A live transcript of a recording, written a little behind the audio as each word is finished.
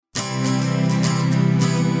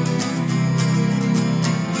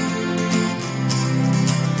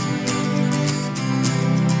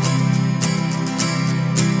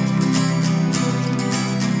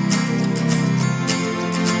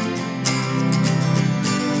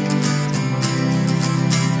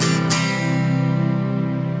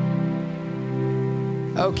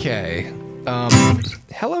Okay.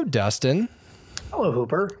 Hello, Dustin. Hello,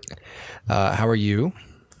 Hooper. How are you?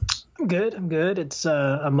 I'm good. It's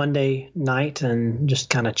a Monday night and just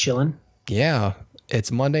kind of chilling. Yeah,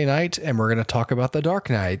 it's Monday night, and we're going to talk about The Dark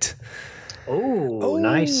Knight. Oh,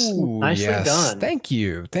 nicely yes. done. Thank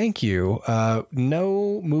you.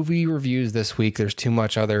 No movie reviews this week. There's too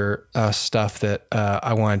much other stuff that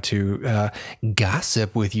I wanted to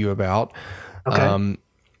gossip with you about. Okay.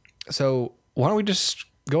 So why don't we just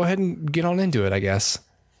go ahead and get on into it, I guess.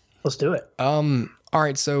 Let's do it. All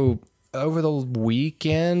right, so over the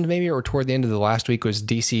weekend, maybe, or toward the end of the last week, was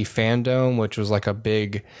DC FanDome, which was like a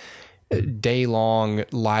big day-long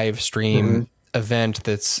live stream event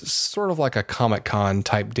that's sort of like a Comic-Con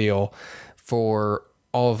type deal for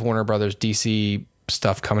all of Warner Brothers DC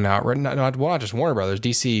stuff coming out. Not just Warner Brothers,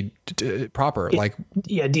 DC proper.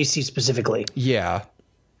 DC specifically. Yeah.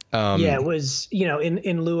 It was,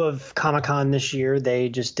 in lieu of Comic-Con this year, they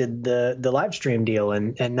just did the live stream deal,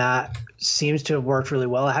 and that seems to have worked really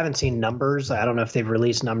well. I haven't seen numbers. I don't know if they've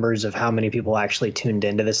released numbers of how many people actually tuned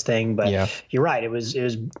into this thing, but yeah. You're right. It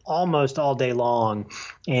was almost all day long,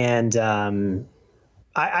 and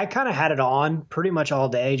I kind of had it on pretty much all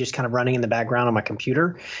day, just kind of running in the background on my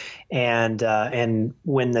computer. And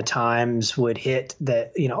when the times would hit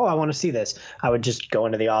that, I want to see this, I would just go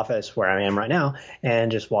into the office where I am right now and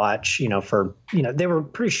just watch, they were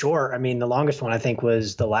pretty short. I mean, the longest one I think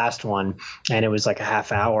was the last one, and it was like a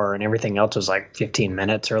half hour, and everything else was like 15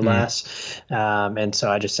 minutes or less. And so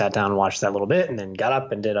I just sat down and watched that a little bit and then got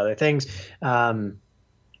up and did other things.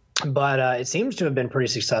 But it seems to have been pretty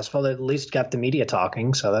successful. They at least got the media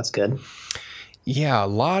talking, so that's good. Yeah, a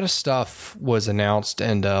lot of stuff was announced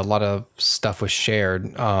and a lot of stuff was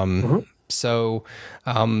shared. So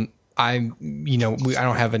I don't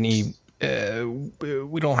have any.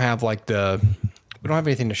 We don't have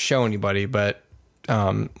anything to show anybody. But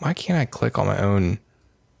why can't I click on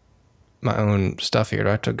my own stuff here? Do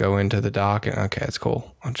I have to go into the doc? Okay, that's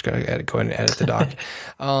cool. I'm just gonna go ahead and edit the doc.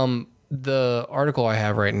 The article I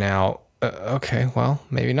have right now. Okay, well,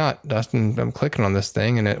 maybe not, Dustin. I'm clicking on this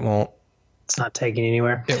thing and it won't. It's not taking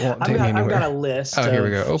anywhere. It won't take me anywhere. I've got a list. Oh, here we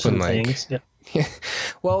go. Open link. Yeah.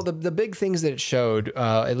 Well, the big things that it showed,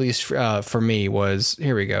 at least for me, was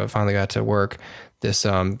here we go. Finally got to work this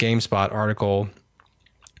GameSpot article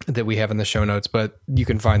that we have in the show notes, but you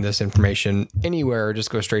can find this information anywhere. Just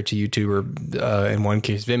go straight to YouTube or in one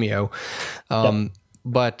case Vimeo.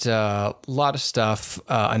 But a lot of stuff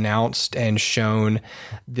announced and shown.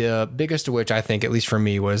 The biggest of which I think, at least for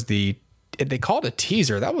me, was they called it a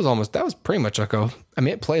teaser. That was pretty much like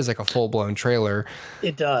it plays like a full blown trailer.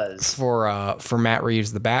 It does for Matt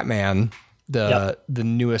Reeves' The Batman, the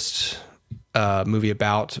newest movie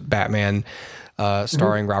about Batman,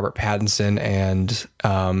 starring Robert Pattinson and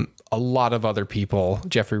a lot of other people: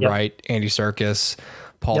 Jeffrey Wright, Andy Serkis,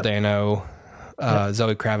 Paul Dano,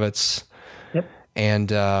 Zoe Kravitz.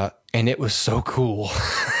 And it was so cool.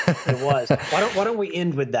 It was. Why don't we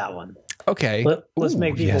end with that one? Okay. Let's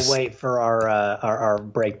make people wait for our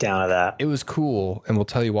breakdown of that. It was cool, and we'll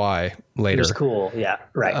tell you why later. It was cool. Yeah.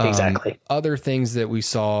 Right. Exactly. Other things that we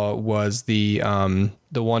saw was the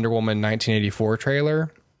Wonder Woman 1984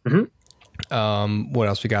 trailer. What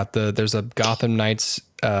else we got? There's a Gotham Knights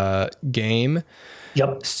game.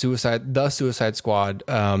 Yep. The Suicide Squad.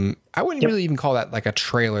 I wouldn't really even call that like a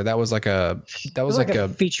trailer. That was like a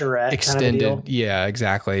featurette extended. Kind of deal. Yeah,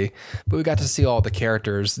 exactly. But we got to see all the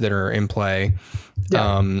characters that are in play.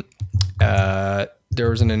 Yeah. There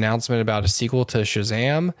was an announcement about a sequel to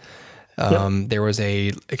Shazam. There was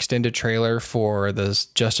a extended trailer for the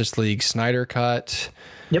Justice League Snyder Cut.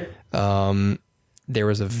 Yep. There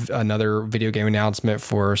was another video game announcement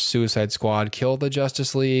for Suicide Squad Kill the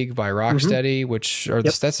Justice League by Rocksteady,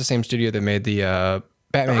 that's the same studio that made the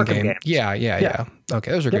Batman game. Yeah.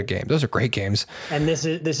 Okay, those are good games. Those are great games. And this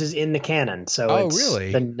is in the canon, so it's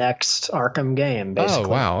really the next Arkham game, basically. Oh,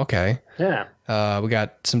 wow, okay. Yeah. We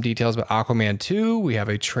got some details about Aquaman 2. We have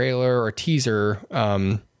a trailer or teaser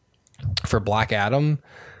for Black Adam.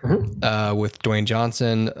 With Dwayne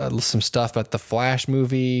Johnson, some stuff about the Flash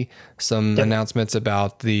movie, some announcements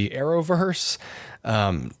about the Arrowverse,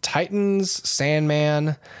 Titans,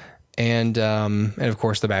 Sandman, and of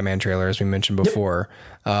course the Batman trailer, as we mentioned before.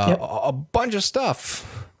 A bunch of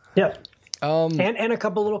stuff. Yep. And a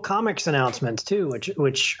couple little comics announcements too,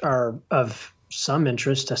 which are of some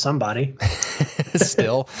interest to somebody.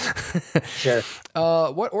 Still. Sure.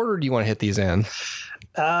 What order do you want to hit these in?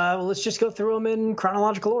 Let's just go through them in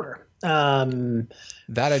chronological order.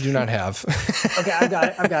 That I do not have. Okay,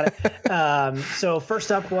 I've got it. So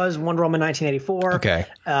first up was Wonder Woman 1984. Okay.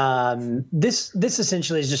 This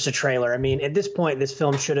essentially is just a trailer. I mean, at this point, this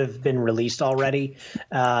film should have been released already.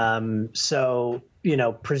 So,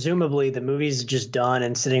 presumably the movie's just done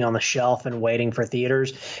and sitting on the shelf and waiting for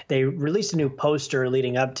theaters. They released a new poster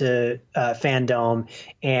leading up to FanDome,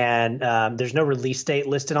 and there's no release date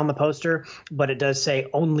listed on the poster, but it does say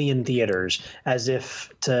only in theaters, as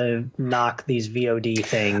if to knock these VOD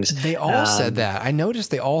things. They all said that. I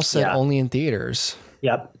noticed they all said only in theaters.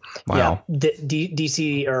 Yep. Wow. Yeah.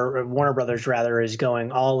 DC or Warner Brothers rather is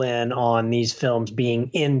going all in on these films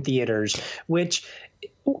being in theaters, which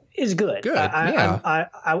is good.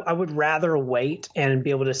 I would rather wait and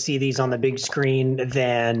be able to see these on the big screen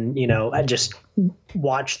than, I just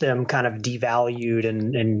watch them kind of devalued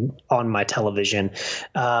and on my television.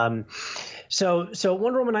 So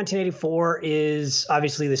Wonder Woman 1984 is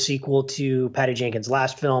obviously the sequel to Patty Jenkins'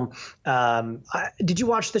 last film. Did you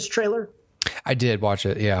watch this trailer? I did watch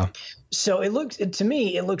it. Yeah. So it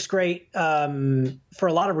looks great for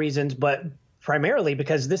a lot of reasons, but primarily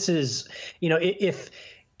because this is, if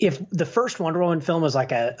the first Wonder Woman film was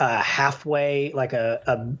like a halfway, like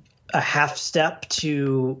a half step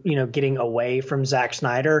to, getting away from Zack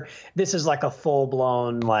Snyder, this is like a full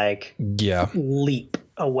blown leap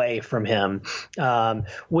away from him,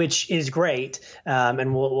 which is great.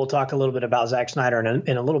 And we'll talk a little bit about Zack Snyder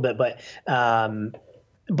in a little bit, but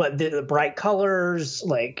the bright colors,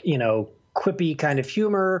 quippy kind of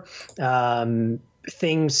humor,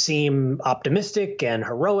 things seem optimistic and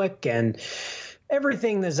heroic and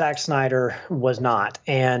everything that Zack Snyder was not.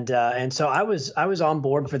 And so I was on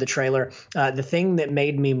board for the trailer. The thing that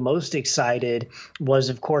made me most excited was,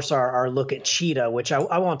 of course, our look at Cheetah, which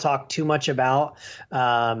I won't talk too much about,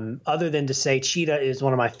 other than to say Cheetah is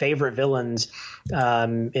one of my favorite villains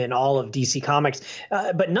in all of DC Comics,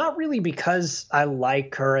 but not really because I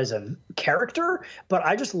like her as a character, but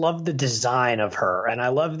I just love the design of her. And I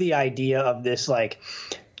love the idea of this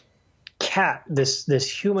cat, this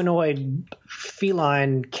humanoid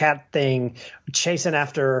feline cat thing chasing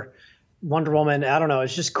after Wonder Woman. I don't know.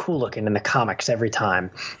 It's just cool looking in the comics every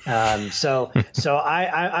time. So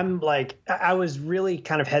I was really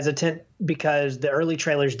kind of hesitant because the early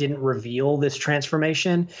trailers didn't reveal this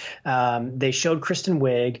transformation. They showed Kristen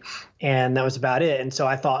Wiig and that was about it. And so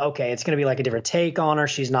I thought, okay, it's going to be like a different take on her.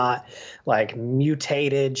 She's not like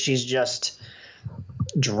mutated. She's just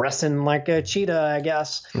dressing like a cheetah, I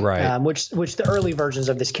guess. Right. Which the early versions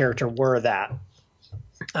of this character were that.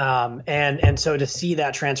 And so to see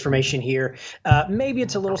that transformation here, maybe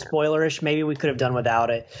it's a little spoilerish. Maybe we could have done without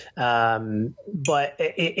it. But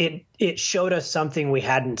it showed us something we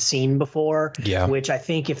hadn't seen before. Yeah. Which I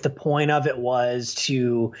think if the point of it was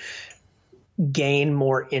to gain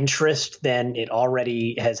more interest than it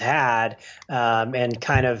already has had, and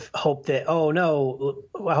kind of hope that, oh no,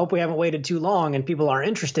 I hope we haven't waited too long and people aren't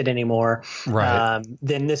interested anymore. Right.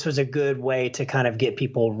 Then this was a good way to kind of get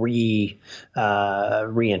people re-interested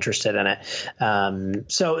in it.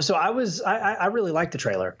 So I really liked the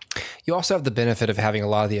trailer. You also have the benefit of having a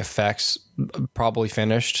lot of the effects probably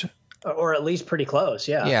finished. Or at least pretty close.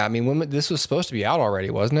 Yeah. Yeah. I mean, when this was supposed to be out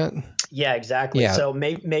already, wasn't it? Yeah, exactly. Yeah. So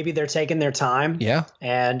maybe they're taking their time,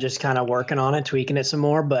 and just kind of working on it, tweaking it some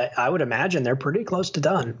more. But I would imagine they're pretty close to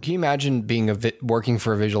done. Can you imagine being working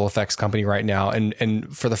for a visual effects company right now,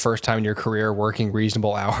 and for the first time in your career, working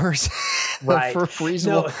reasonable hours, right, for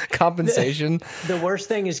reasonable compensation? The worst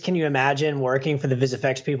thing is, can you imagine working for the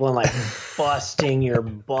VisFX people and busting your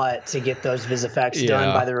butt to get those VisFX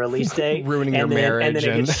done by the release date, ruining your marriage, and then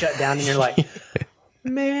it gets shut down, and you're like.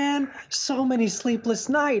 Man, so many sleepless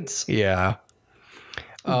nights. Yeah.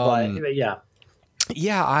 But yeah.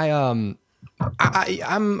 Yeah, I'm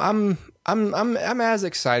as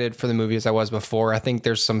excited for the movie as I was before. I think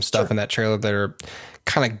there's some stuff in that trailer that are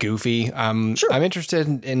kind of goofy. I'm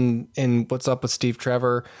interested in what's up with Steve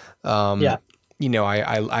Trevor. I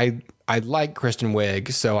like Kristen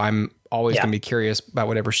Wiig, so I'm always going to be curious about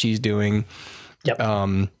whatever she's doing. Yep.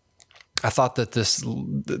 I thought that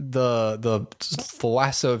the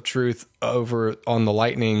lasso of truth over on the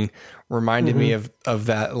lightning reminded me of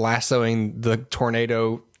that lassoing the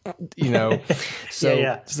tornado,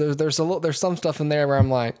 So, so there's some stuff in there where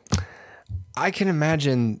I'm like, I can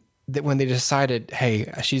imagine that when they decided,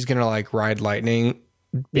 hey, she's gonna ride lightning,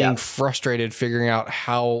 being frustrated figuring out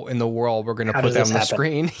how in the world we're gonna put that on the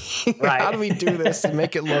screen. Right. How do we do this and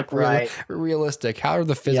make it look realistic? How are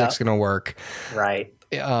the physics gonna work? Right.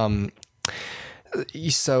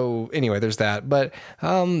 So anyway, there's that. But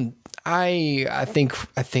I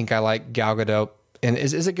think I like Gal Gadot And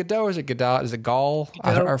is it Godot or is it Godot? Is it Gaul?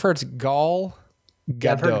 I've heard it's Gaul.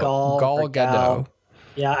 Yeah, I've heard Gaul Gadot.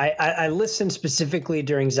 Yeah, I listened specifically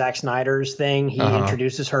during Zack Snyder's thing. He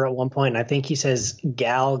introduces her at one point, and I think he says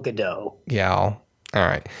Gal Gadot. Gal. All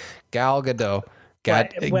right. Gal Gadot.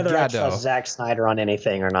 Whether I trust Zack Snyder on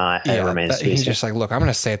anything or not, it remains to be seen. He's just like, look, I'm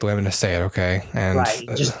going to say it the way I'm going to say it, okay? And right,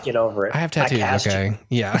 just get over it. I have tattoos, okay?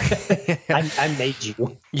 You. Yeah. I made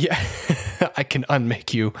you. Yeah. I can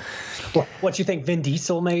unmake you. What you think Vin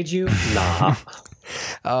Diesel made you? Nah.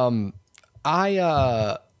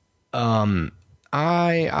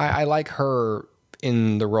 I like her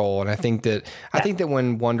in the role, and I think that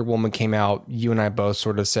when Wonder Woman came out, you and I both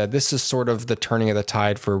sort of said this is sort of the turning of the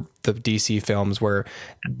tide for the DC films, where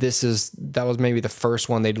that was maybe the first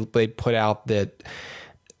one they put out that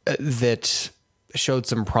showed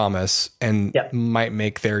some promise and might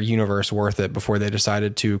make their universe worth it before they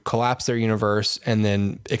decided to collapse their universe and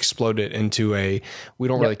then explode it into a we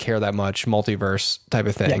don't really care that much multiverse type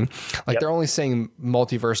of thing. They're only saying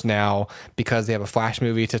multiverse now because they have a Flash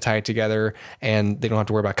movie to tie it together and they don't have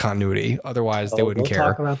to worry about continuity. Otherwise they wouldn't care. We'll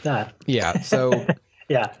talk about that. Yeah. So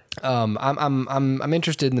yeah. I'm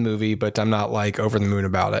interested in the movie, but I'm not like over the moon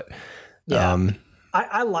about it. Yeah.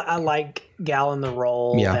 I like Gal in the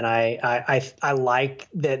role, and I like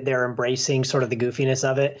that they're embracing sort of the goofiness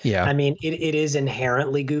of it. Yeah, I mean it is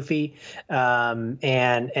inherently goofy, and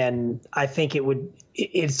I think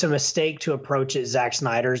it's a mistake to approach it Zack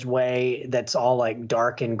Snyder's way. That's all like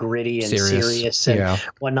dark and gritty and serious and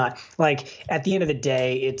whatnot. Like at the end of the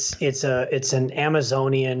day, it's an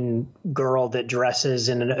Amazonian girl that dresses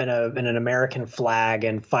in an American flag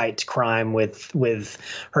and fights crime with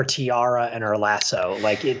her tiara and her lasso.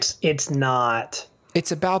 Like it's not.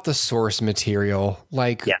 It's about the source material.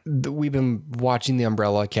 Like we've been watching The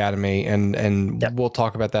Umbrella Academy and we'll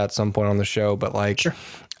talk about that at some point on the show. But like,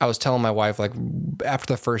 I was telling my wife, like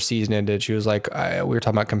after the first season ended, she was like, we were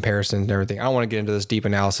talking about comparisons and everything. I don't want to get into this deep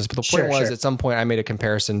analysis, but the point was at some point I made a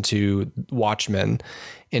comparison to Watchmen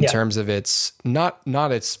in terms of its, not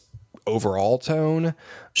its overall tone,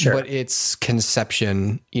 but its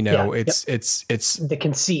conception, it's the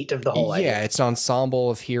conceit of the whole idea. It's an ensemble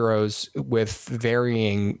of heroes with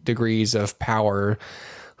varying degrees of power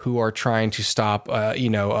who are trying to stop a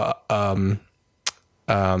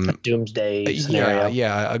doomsday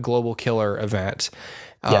scenario. A global killer event.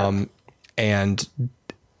 And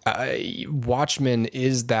Watchmen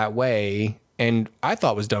is that way, and I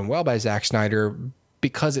thought was done well by Zack Snyder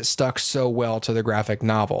because it stuck so well to the graphic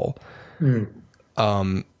novel.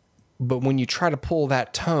 But when you try to pull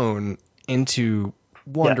that tone into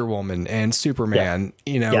Wonder Woman and Superman,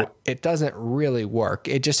 it doesn't really work.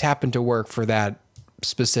 It just happened to work for that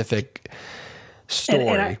specific story.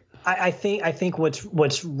 And I think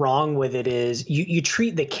what's wrong with it is you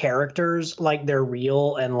treat the characters like they're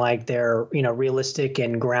real and like they're realistic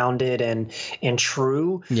and grounded and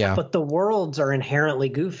true. Yeah. But the worlds are inherently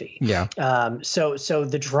goofy. Yeah. So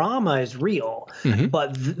the drama is real,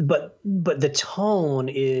 but the tone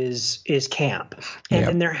is camp,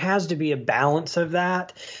 and there has to be a balance of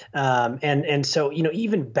that. And so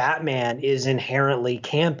even Batman is inherently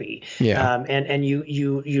campy. Yeah. And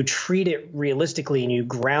you treat it realistically and you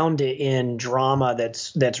ground it in drama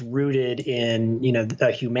that's rooted in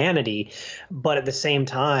humanity, but at the same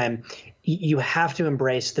time you have to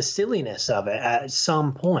embrace the silliness of it at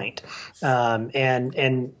some point.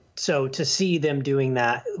 And so to see them doing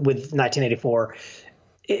that with 1984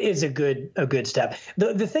 is a good step.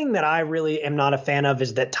 The thing that I really am not a fan of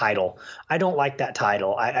is that title. I don't like that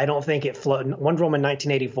title. I don't think it Wonder Woman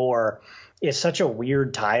 1984 is such a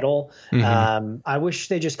weird title. I wish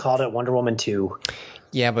they just called it Wonder Woman 2.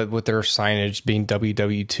 Yeah, but with their signage being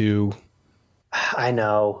WW2. I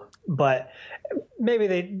know, but maybe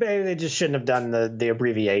they just shouldn't have done the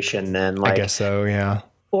abbreviation then. Like, I guess so, yeah.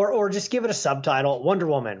 Or just give it a subtitle, Wonder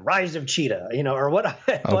Woman, Rise of Cheetah, or whatever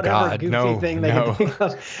goofy thing they can think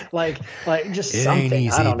of. Like just it something. Ain't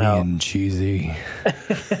easy I don't know. Being cheesy.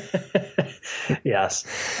 Yes.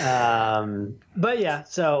 But yeah,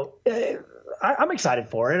 so I'm excited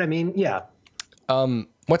for it. I mean, yeah.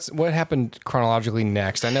 What happened chronologically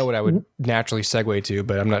next? I know what I would naturally segue to,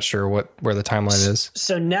 but I'm not sure where the timeline is.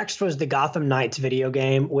 So next was the Gotham Knights video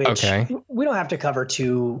game, which we don't have to cover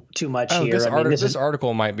too much here. This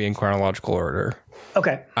article might be in chronological order.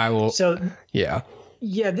 Okay. I will. So yeah.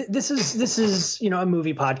 Yeah, this is a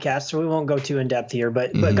movie podcast, so we won't go too in depth here.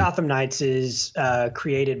 But Gotham Knights is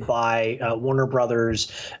created by Warner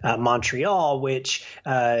Brothers Montreal, which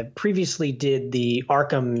previously did the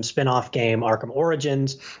Arkham spinoff game Arkham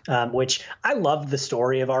Origins, which I loved the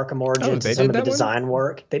story of Arkham Origins. They some did of the that design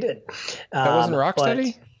work they did. That wasn't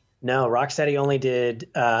Rocksteady. No, Rocksteady only did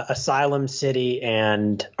Asylum City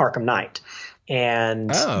and Arkham Knight. And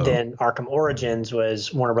then Arkham Origins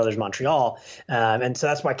was Warner Brothers Montreal. And so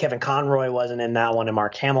that's why Kevin Conroy wasn't in that one and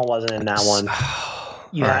Mark Hamill wasn't in that one.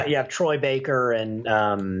 You have Troy Baker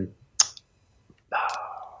and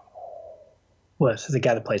what's the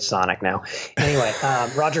guy that plays Sonic now? Anyway,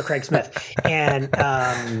 Roger Craig Smith. And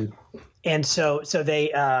so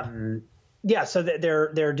they so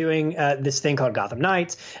they're doing this thing called Gotham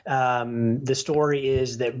Knights. The story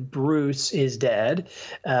is that Bruce is dead,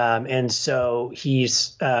 and so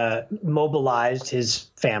he's mobilized his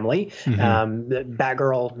family,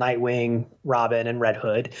 Batgirl, Nightwing, Robin, and Red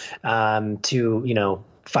Hood, to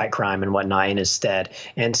fight crime and whatnot in his stead.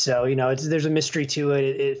 And so, there's a mystery to it.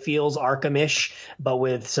 It feels Arkham-ish, but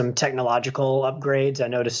with some technological upgrades. I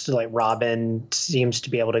noticed like Robin seems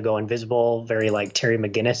to be able to go invisible, very like Terry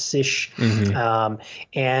McGinnis-ish,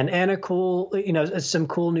 and a cool, some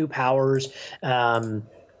cool new powers.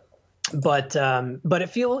 But it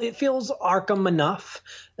feels Arkham enough.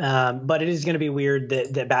 But it is going to be weird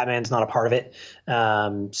that Batman's not a part of it.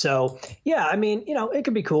 So yeah, I mean, it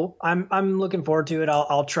could be cool. I'm looking forward to it.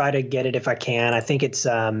 I'll try to get it if I can. I think it's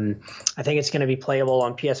going to be playable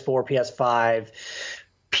on PS4, PS5,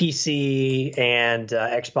 PC, and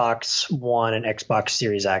Xbox One and Xbox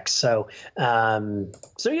Series X. So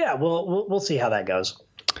yeah, we'll see how that goes.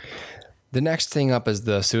 The next thing up is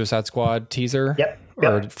the Suicide Squad teaser,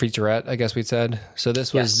 or featurette, I guess we said. So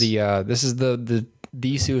this was this is the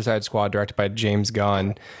Suicide Squad, directed by James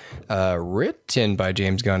Gunn, written by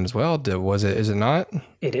James Gunn as well. Is it not?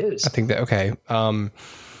 It is. I think that, okay.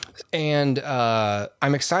 And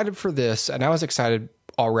I'm excited for this, and I was excited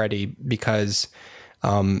already because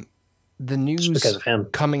the news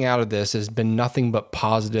coming out of this has been nothing but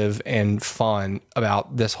positive and fun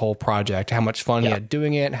about this whole project. How much fun he had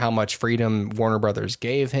doing it, how much freedom Warner Brothers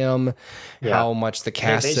gave him, how much the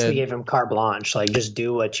cast basically gave him carte blanche, like just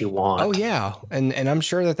do what you want. Oh yeah, and I'm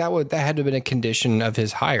sure that had to have been a condition of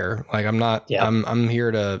his hire. Like I'm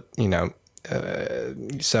here to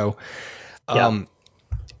So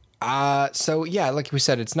yeah, like we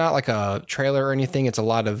said, it's not like a trailer or anything. It's a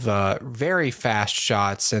lot of very fast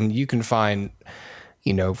shots, and you can find,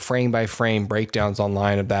 frame by frame breakdowns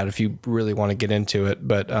online of that if you really want to get into it.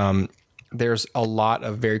 But there's a lot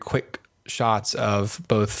of very quick shots of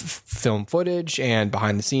both film footage and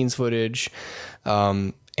behind the scenes footage,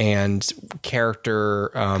 and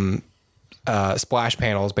character splash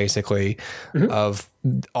panels, basically, of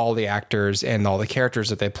all the actors and all the characters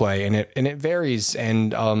that they play, and it varies.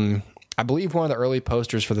 And I believe one of the early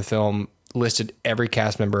posters for the film listed every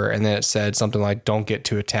cast member, and then it said something like "Don't get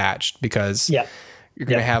too attached," because you're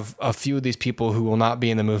going to have a few of these people who will not be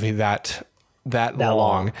in the movie that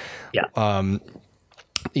long.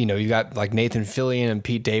 You got like Nathan Fillion and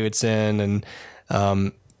Pete Davidson, and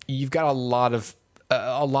you've got a lot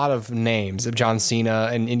of names of John Cena,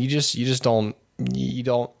 and you just don't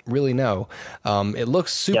really know. It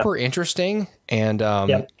looks super interesting, and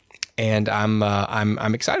I'm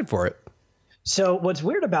excited for it. So what's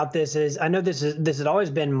weird about this is, I know this had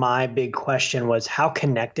always been my big question, was how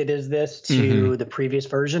connected is this to the previous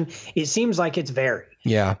version? It seems like it's very.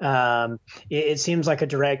 It seems like a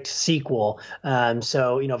direct sequel.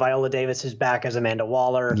 So, Viola Davis is back as Amanda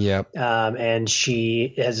Waller. And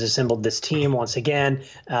she has assembled this team once again.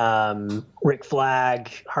 Rick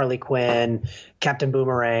Flag, Harley Quinn, Captain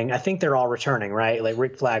Boomerang. I think they're all returning, right? Like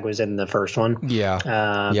Rick Flag was in the first one.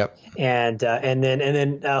 And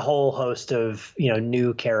then a whole host of,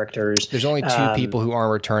 new characters. There's only two people who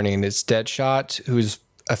aren't returning. It's Deadshot, who's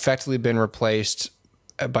effectively been replaced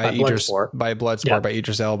by Bloodsport, by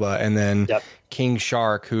Idris Elba, and then King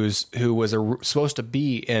Shark, who was supposed to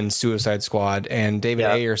be in Suicide Squad, and David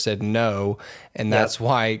Ayer said no, and that's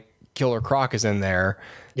why Killer Croc is in there.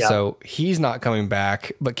 So he's not coming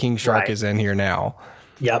back, but King Shark is in here now.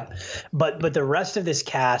 But the rest of this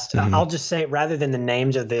cast, I'll just say, rather than the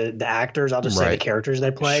names of the actors, I'll just say the characters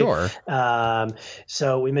they play.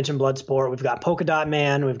 So we mentioned Bloodsport. We've got Polka Dot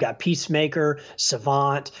Man. We've got Peacemaker,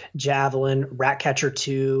 Savant, Javelin, Ratcatcher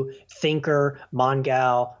 2, Thinker,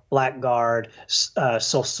 Mongal, Blackguard,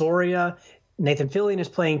 Solsoria. Nathan Fillion is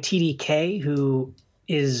playing TDK, who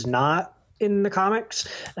is not in the comics,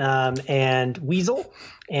 and Weasel.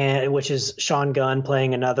 and which is Sean Gunn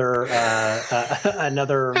playing another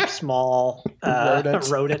small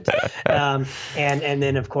rodent. And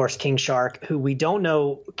then of course King Shark, who we don't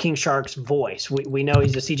know King Shark's voice. We know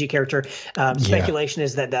he's a CG character. Speculation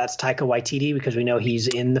is that that's Taika Waititi because we know he's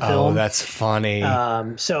in the film. Oh, that's funny.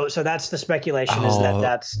 So that's the speculation is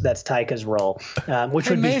that's Taika's role, which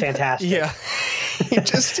would be fantastic. Yeah. He's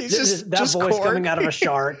just that just voice cork. coming out of a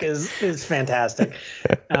shark is fantastic.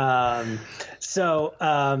 So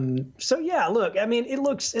yeah, look, I mean, it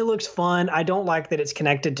looks fun. I don't like that it's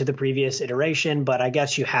connected to the previous iteration, but I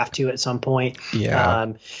guess you have to at some point.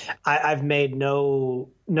 Yeah. I've made no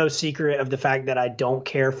secret of the fact that I don't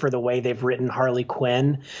care for the way they've written Harley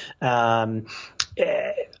Quinn. I'll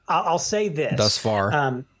say this. Thus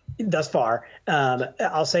far.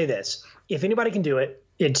 I'll say this. If anybody can do it,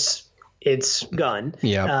 it's Gunn.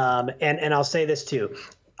 Yeah. And I'll say this too.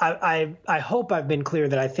 I hope I've been clear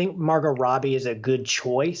that I think Margot Robbie is a good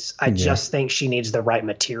choice. I just think she needs the right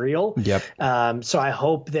material. Yep. So I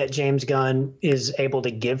hope that James Gunn is able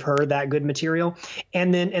to give her that good material.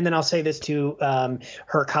 And then I'll say this too.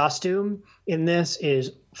 Her costume in this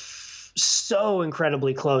is so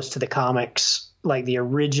incredibly close to the comics, like the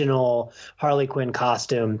original Harley Quinn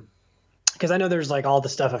costume. Because I know there's like all the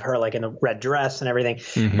stuff of her like in the red dress and everything,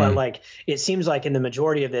 but like it seems like in the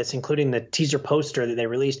majority of this, including the teaser poster that they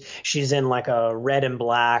released, she's in like a red and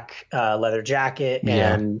black leather jacket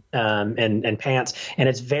and pants, and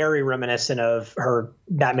it's very reminiscent of her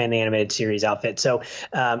Batman the Animated Series outfit. So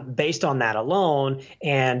based on that alone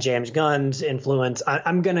and James Gunn's influence,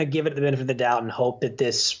 I'm gonna give it the benefit of the doubt and hope that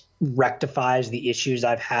this rectifies the issues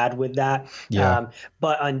I've had with that.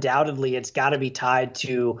 But undoubtedly it's got to be tied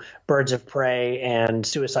to Birds of Prey and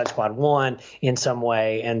Suicide Squad 1 in some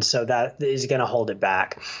way. And so that is going to hold it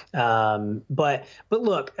back. But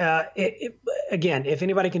look, again, if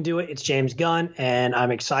anybody can do it, it's James Gunn, and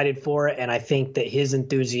I'm excited for it. And I think that his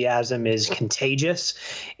enthusiasm is contagious,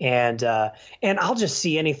 and I'll just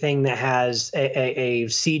see anything that has a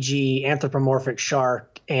CG anthropomorphic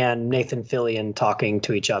shark and Nathan Fillion talking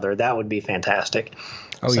to each other. That would be fantastic.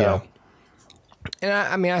 Yeah. And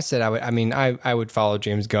I would follow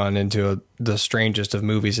James Gunn into the strangest of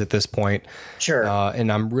movies at this point. Sure.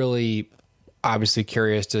 And I'm really obviously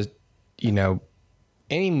curious to,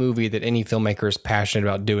 any movie that any filmmaker is passionate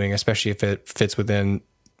about doing, especially if it fits within,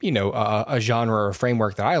 a genre or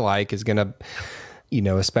framework that I like, is going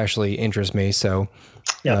to, especially interest me. So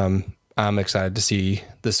I'm excited to see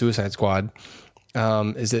the Suicide Squad.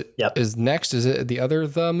 Is it the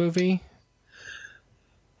other movie?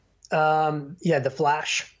 The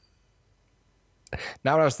Flash.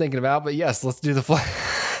 Not what I was thinking about, but yes, let's do the Flash.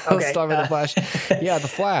 Let's talk about the Flash. Yeah, the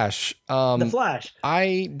Flash. The Flash.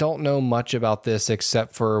 I don't know much about this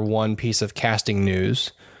except for one piece of casting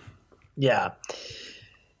news. Yeah.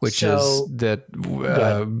 Which is that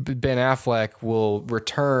Ben Affleck will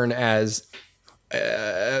return as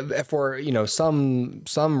for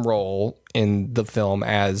some role in the film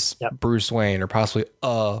as Bruce Wayne, or possibly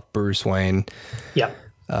Bruce Wayne.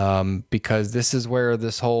 Because this is where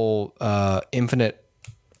this whole infinite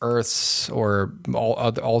Earths or all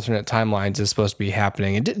other alternate timelines is supposed to be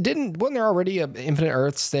happening. And wasn't there already an infinite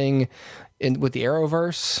Earths thing with the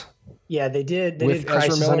Arrowverse? Yeah, they did. They did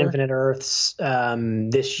Crisis on Infinite Earths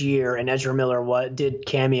this year, and Ezra Miller did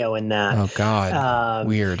cameo in that. Oh God,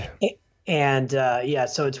 weird. And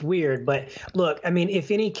so it's weird. But look, I mean,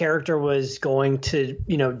 if any character was going to,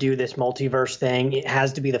 do this multiverse thing, it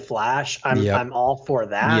has to be the Flash. I'm all for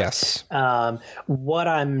that. Yes. What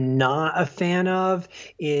I'm not a fan of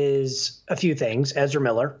is a few things. Ezra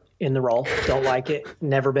Miller in the role. Don't like it.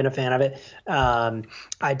 Never been a fan of it.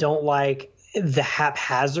 I don't like the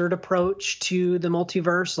haphazard approach to the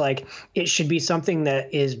multiverse. Like, it should be something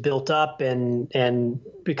that is built up and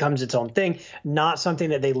becomes its own thing, not something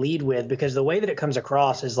that they lead with, because the way that it comes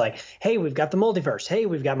across is like, hey, we've got the multiverse. Hey,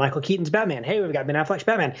 we've got Michael Keaton's Batman. Hey, we've got Ben Affleck's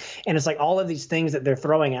Batman. And it's like all of these things that they're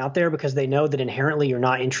throwing out there because they know that inherently you're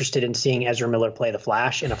not interested in seeing Ezra Miller play the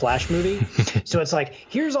Flash in a Flash movie. So it's like,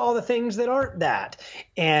 here's all the things that aren't that.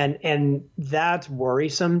 And that's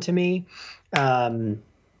worrisome to me.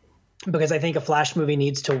 Because I think a Flash movie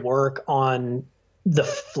needs to work on the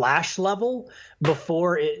Flash level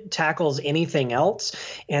before it tackles anything else.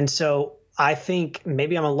 And so I think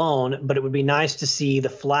maybe I'm alone, but it would be nice to see the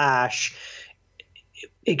Flash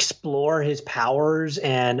explore his powers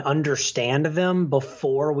and understand them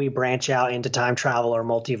before we branch out into time travel or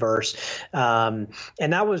multiverse.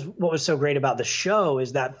 And that was what was so great about the show,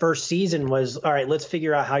 is that first season was, all right, let's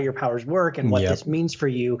figure out how your powers work and what this means for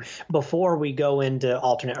you before we go into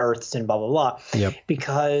alternate Earths and blah, blah, blah.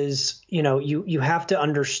 Because, you know, you have to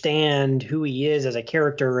understand who he is as a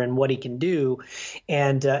character and what he can do.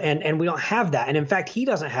 And we don't have that. And in fact, he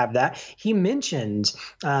doesn't have that. He mentions,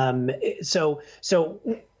 so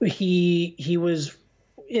he was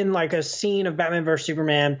in like a scene of Batman vs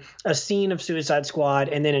Superman, a scene of Suicide Squad,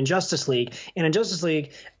 and then in Justice League. And in Justice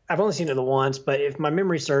League, I've only seen it the once, but if my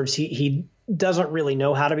memory serves, he doesn't really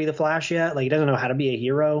know how to be the Flash yet. Like, he doesn't know how to be a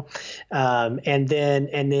hero. And then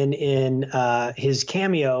in his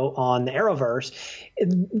cameo on the Arrowverse,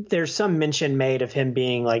 there's some mention made of him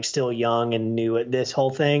being like still young and new at this whole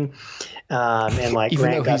thing. And like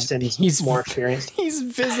Grant Gustin's he's more experienced. He's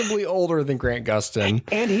visibly older than Grant Gustin.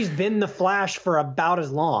 And he's been the Flash for about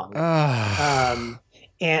as long.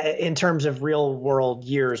 And in terms of real world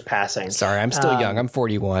years passing. Sorry, I'm still young. I'm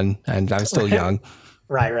 41 and I'm still young.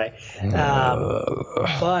 Right.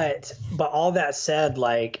 But all that said,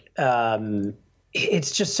 like,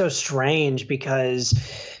 it's just so strange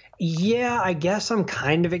because, yeah, I guess I'm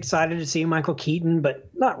kind of excited to see Michael Keaton, but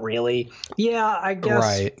not really. Yeah, I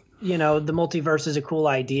guess, you know, the multiverse is a cool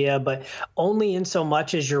idea, but only in so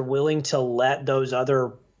much as you're willing to let those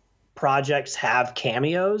other projects have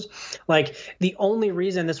cameos. Like, the only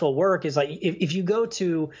reason this will work is like if you go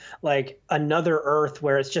to like another Earth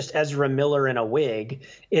where it's just Ezra Miller in a wig,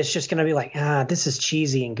 it's just going to be like, this is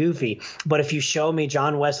cheesy and goofy. But if you show me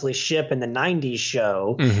John Wesley Shipp in the 90s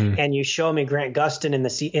show and you show me Grant Gustin in the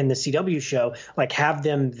CW show, like, have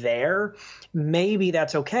them there, maybe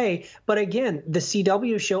that's okay. But again, the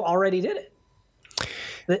CW show already did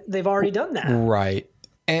it. They've already done that. Right.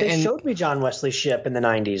 They showed me John Wesley Shipp in the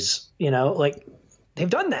 90s, you know, like, they've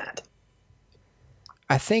done that.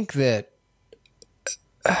 I think that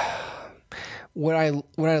what I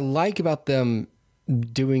like about them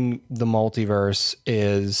doing the multiverse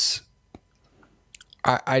is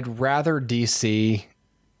I'd rather DC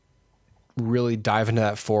really dive into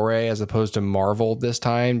that foray as opposed to Marvel this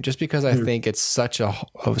time, just because I think it's such a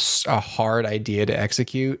hard idea to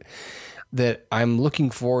execute that I'm looking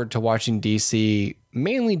forward to watching DC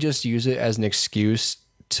mainly just use it as an excuse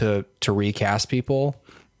to recast people.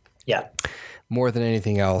 Yeah. More than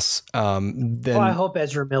anything else. I hope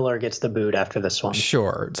Ezra Miller gets the boot after this one.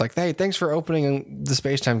 Sure. It's like, hey, thanks for opening the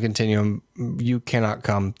space-time continuum. You cannot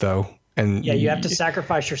come, though. And yeah, you have to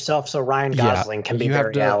sacrifice yourself so Ryan Gosling can be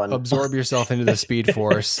Barry Allen. You have to absorb yourself into the Speed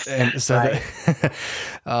Force, and so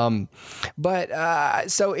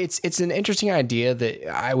so it's an interesting idea that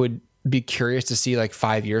I would be curious to see, like,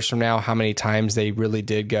 5 years from now, how many times they really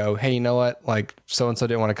did go, hey, you know what, like, so and so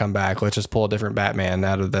didn't want to come back, let's just pull a different Batman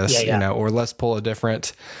out of this, you know, or let's pull a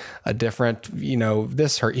different, you know,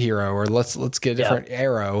 this hero, or let's get a different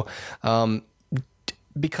Arrow.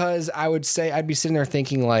 Because I would say I'd be sitting there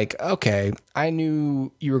thinking, like, okay, I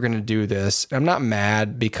knew you were going to do this. I'm not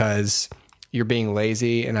mad because you're being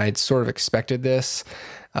lazy, and I'd sort of expected this.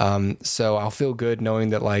 So I'll feel good knowing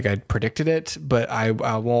that, like, I predicted it, but I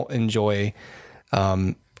won't enjoy,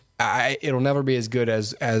 it'll never be as good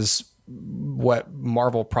as what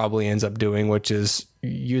Marvel probably ends up doing, which is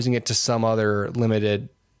using it to some other limited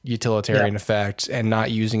utilitarian effect and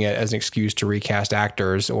not using it as an excuse to recast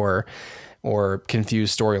actors or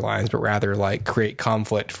confuse storylines, but rather, like, create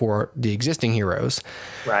conflict for the existing heroes.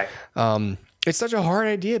 Right. It's such a hard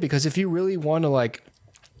idea because if you really want to, like,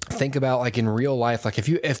 think about, like, in real life, like,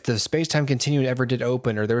 if the space-time continuum ever did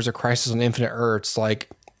open, or there was a crisis on Infinite Earths, like,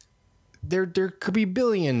 there could be a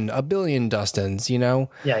billion Dustins, you know?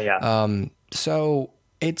 So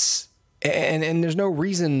it's and there's no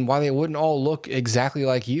reason why they wouldn't all look exactly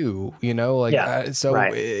like you know, like,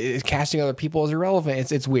 casting other people is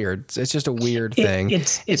irrelevant. It's weird. It's just a weird thing.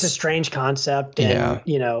 It's a strange concept, and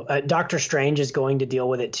you know, Doctor Strange is going to deal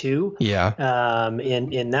with it too.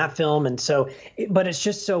 In that film, and so, but it's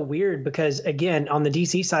just so weird because, again, on the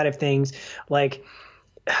DC side of things, like,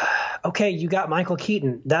 okay, you got Michael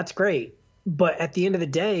Keaton, that's great. But at the end of the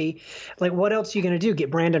day, like, what else are you going to do? Get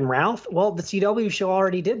Brandon Routh? Well, the CW show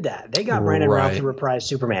already did that. They got Brandon Routh to reprise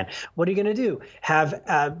Superman. What are you going to do? Have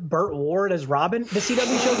Burt Ward as Robin? The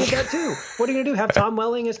CW show did that too. What are you going to do? Have Tom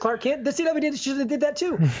Welling as Clark Kent? The CW show did that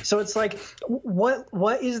too. So it's like,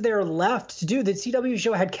 what is there left to do? The CW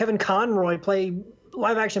show had Kevin Conroy play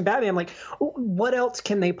live action Batman. Like, what else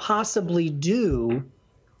can they possibly do?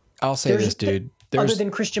 I'll say this, dude. other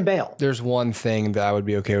than Christian Bale. There's one thing that I would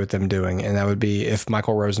be okay with them doing, and that would be if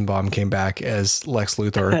Michael Rosenbaum came back as Lex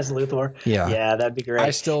Luthor. As Luthor? Yeah, that'd be great.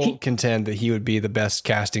 I still contend that he would be the best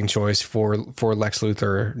casting choice for Lex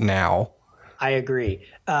Luthor now. I agree.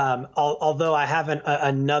 Although I have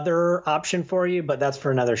another option for you, but that's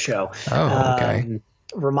for another show. Oh, okay.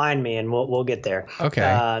 Remind me, and we'll get there.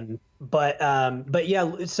 Okay. But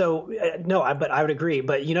yeah, so but I would agree.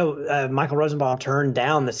 But Michael Rosenbaum turned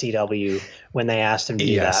down the CW when they asked him to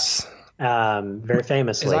do that. Very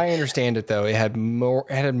famously. As I understand it, though, it had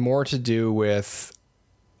more to do with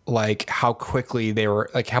like how quickly they were,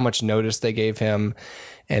 like how much notice they gave him,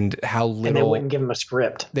 and how little. And they wouldn't give him a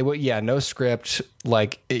script. They would, no script.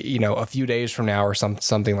 Like a few days from now or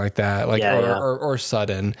something like that. Like or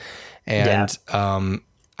sudden, and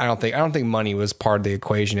I don't think money was part of the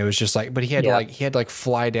equation. It was just like, but he had to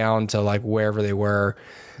fly down to like wherever they were.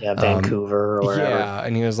 Yeah, Vancouver or wherever. Yeah,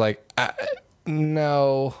 and he was like,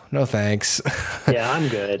 no thanks. Yeah, I'm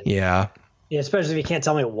good. Yeah, especially if you can't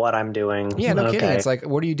tell me what I'm doing. Yeah, no kidding. It's like,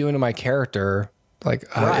 what are you doing to my character? Like,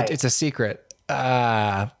 it's a secret.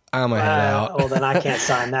 I'm gonna head out. Well, then I can't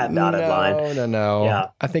sign that dotted line. No. Yeah.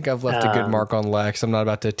 I think I've left a good mark on Lex. I'm not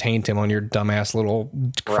about to taint him on your dumbass little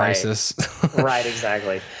crisis. Right,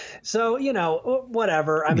 exactly. So,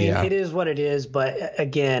 whatever. I mean, it is what it is. But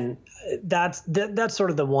again, that's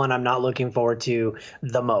sort of the one I'm not looking forward to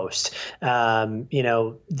the most.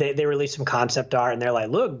 They released some concept art and they're like,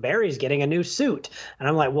 look, Barry's getting a new suit. And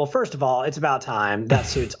I'm like, well, first of all, it's about time. That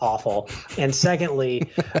suit's awful. And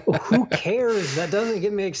secondly, who cares? That doesn't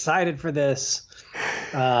get me excited for this.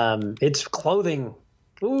 It's clothing.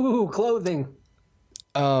 Ooh, clothing.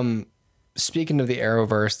 Speaking of the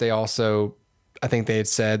Arrowverse, they also, I think they had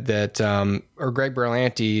said that, or Greg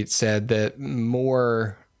Berlanti said that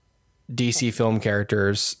more DC film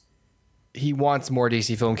characters, he wants more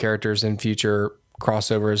DC film characters in future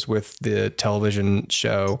crossovers with the television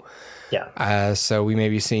show. Yeah. So we may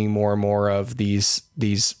be seeing more and more of these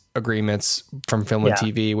agreements from film and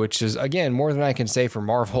TV, which is, again, more than I can say for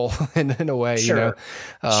Marvel in a way, Sure.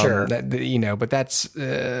 But that's,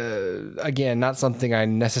 again, not something I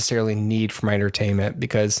necessarily need for my entertainment,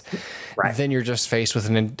 because then you're just faced with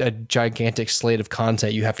a gigantic slate of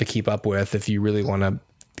content you have to keep up with if you really want to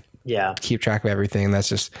keep track of everything. That's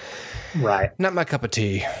just not my cup of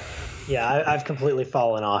tea. Yeah, I've completely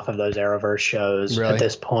fallen off of those Arrowverse shows at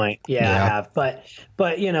this point. Yeah, I have. But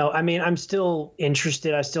I mean, I'm still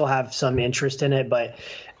interested. I still have some interest in it, but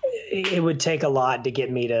it would take a lot to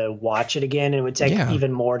get me to watch it again. It would take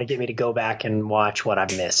even more to get me to go back and watch what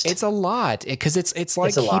I've missed. It's a lot, because it's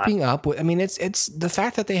like keeping up with. I mean, it's the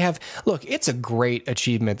fact that they have. Look, it's a great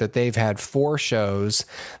achievement that they've had 4 shows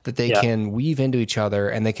that they can weave into each other,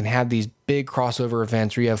 and they can have these big crossover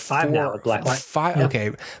events where you have 5 now with Black Light. 5. Yeah.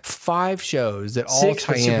 Okay, 5 shows that 6 all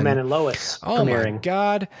tie with in. Superman and Lois. Oh premiering. My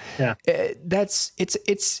God! Yeah,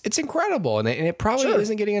 it's incredible, and it probably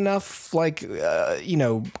isn't getting enough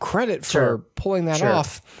credit for pulling that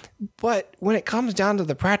off. But when it comes down to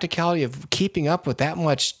the practicality of keeping up with that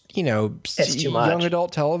much, it's too much. Young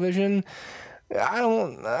adult television, I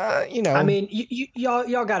don't, I mean,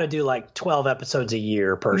 y'all got to do like 12 episodes a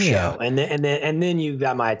year per show, and then you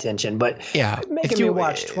got my attention. But making me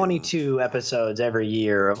watch 22 episodes every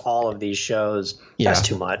year of all of these shows, that's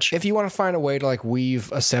too much. If you want to find a way to like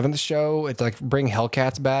weave a 7th show, it's like bring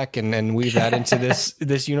Hellcats back and weave that into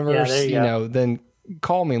this universe, then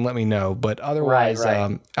call me and let me know. But otherwise,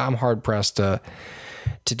 I'm hard pressed to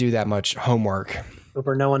do that much homework.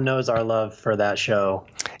 Hooper, no one knows our love for that show.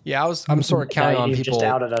 Yeah, I'm sort of counting on people. Just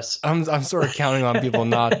outed us. I'm sort of counting on people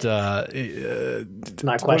not questioning.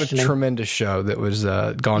 What a tremendous show that was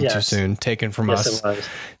gone too soon, taken from us. It was.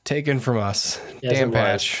 Taken from us. Yes, Dan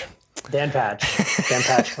Patch. Dan Patch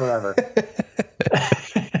forever.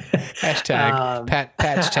 Hashtag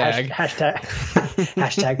Patch tag.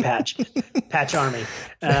 Hashtag Patch. Patch Army.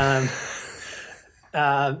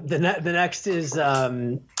 The next is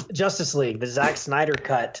Justice League, the Zack Snyder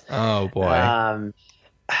cut. Oh boy.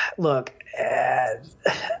 Look,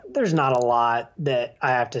 there's not a lot that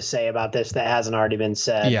I have to say about this that hasn't already been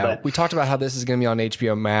said. Yeah, but we talked about how this is going to be on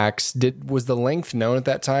HBO Max. Was the length known at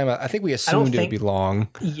that time? I think we assumed it would be long.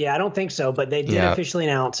 Yeah, I don't think so, but they did officially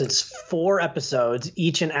announce it's 4 episodes,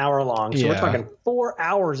 each an hour long. So we're talking 4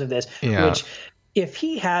 hours of this, which, if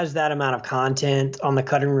he has that amount of content on the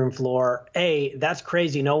cutting room floor, that's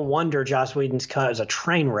crazy. No wonder Joss Whedon's cut is a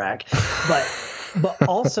train wreck. But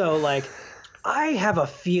also, like, I have a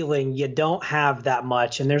feeling you don't have that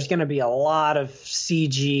much, and there's going to be a lot of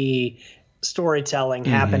CG storytelling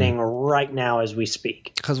happening right now as we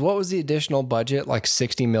speak. Because what was the additional budget? Like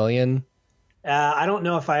 $60 million? I don't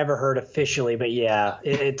know if I ever heard officially, but yeah,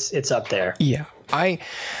 it's up there. Yeah. I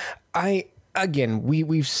again,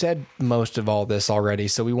 we've said most of all this already,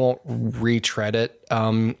 so we won't retread it.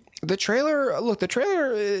 The trailer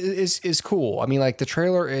is cool. I mean, like the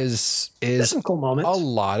trailer is There's some cool moments. A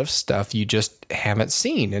lot of stuff you just haven't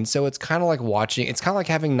seen. And so it's kind of like it's kind of like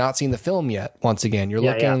having not seen the film yet. Once again, you're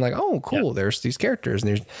looking and like, oh, cool. There's these characters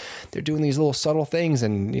and they're doing these little subtle things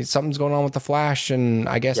and something's going on with the Flash and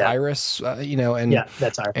I guess Iris, and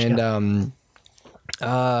that's Iris. And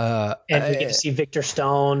we get to see Victor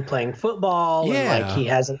Stone playing football. And like he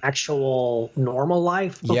has an actual normal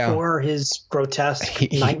life before his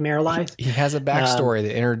grotesque nightmare life. He has a backstory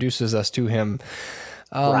that introduces us to him.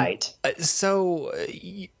 Right. So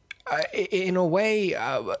in a way,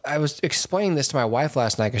 I was explaining this to my wife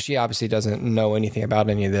last night because she obviously doesn't know anything about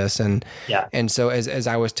any of this. And so as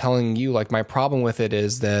I was telling you, like my problem with it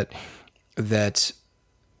is that this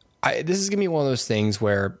is going to be one of those things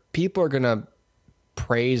where people are going to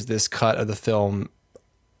praise this cut of the film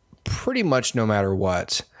pretty much no matter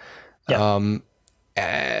what.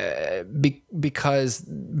 Because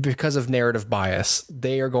of narrative bias,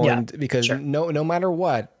 they are going because no matter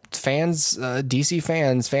what, fans, DC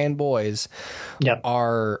fans, fanboys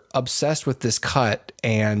are obsessed with this cut,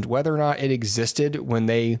 and whether or not it existed when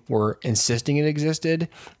they were insisting it existed,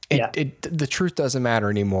 the truth doesn't matter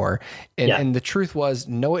anymore. And the truth was,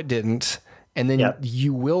 no, it didn't. And then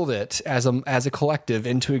you willed it as a collective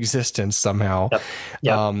into existence somehow.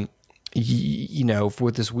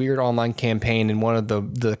 With this weird online campaign and one of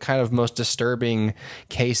the kind of most disturbing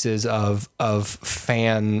cases of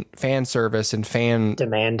fan service and fan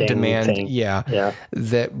demand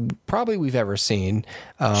that probably we've ever seen.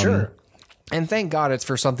 And thank God it's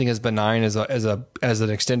for something as benign as an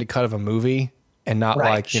extended cut of a movie. And not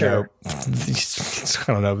I don't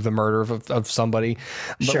know, the murder of somebody,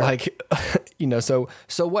 but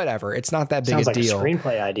so whatever. It's not that big a deal. Sounds like a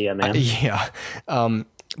screenplay idea, man.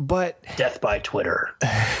 But Death by Twitter,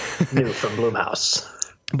 new from Blumhouse.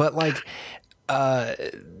 But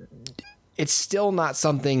it's still not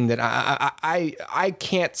something that I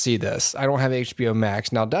can't see this. I don't have HBO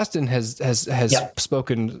Max. Now Dustin has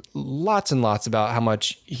spoken lots and lots about how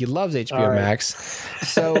much he loves HBO Max.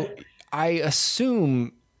 So I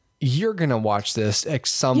assume you're going to watch this at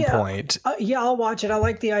some point. I'll watch it. I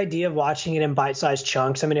like the idea of watching it in bite-sized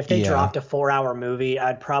chunks. I mean, if they dropped a 4-hour movie,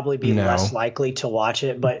 I'd probably be less likely to watch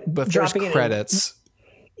it. But dropping there's credits.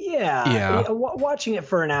 Watching it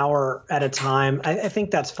for an hour at a time, I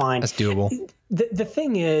think that's fine. That's doable. The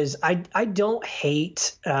thing is, I don't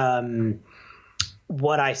hate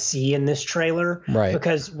what I see in this trailer. Right.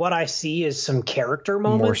 Because what I see is some character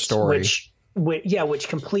moments. More story. Which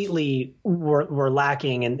completely were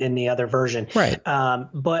lacking in the other version. Right.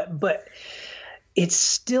 But it's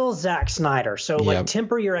still Zack Snyder. So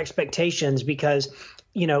temper your expectations because,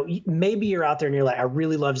 maybe you're out there and you're like, I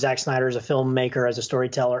really love Zack Snyder as a filmmaker, as a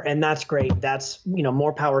storyteller. And that's great. That's,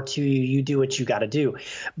 more power to you. You do what you got to do.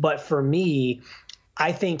 But for me,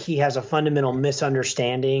 I think he has a fundamental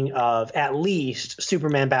misunderstanding of at least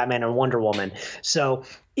Superman, Batman, and Wonder Woman. So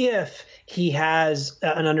if he has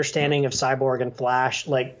an understanding of Cyborg and Flash,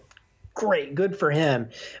 great, good for him.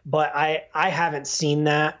 But I haven't seen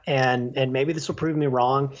that, and maybe this will prove me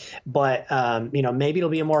wrong. But maybe it'll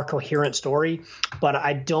be a more coherent story. But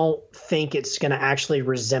I don't think it's going to actually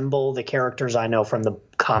resemble the characters I know from the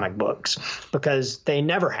comic books because they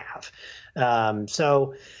never have. I'm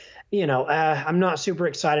not super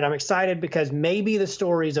excited. I'm excited because maybe the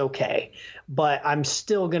story's okay, but I'm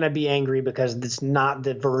still going to be angry because it's not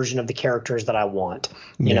the version of the characters that I want.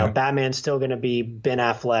 Batman's still going to be Ben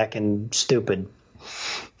Affleck and stupid.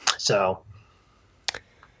 So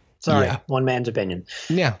sorry, one man's opinion.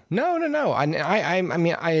 Yeah, no.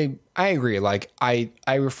 I agree. Like I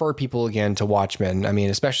refer people again to Watchmen. I mean,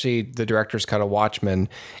 especially the director's cut of Watchmen.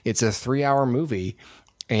 It's a 3-hour movie.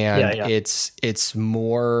 And it's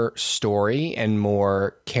more story and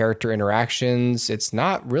more character interactions. It's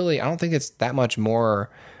not really, I don't think it's that much more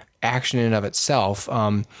action in and of itself.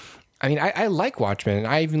 I like Watchmen.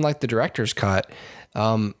 I even like the director's cut.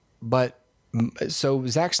 But so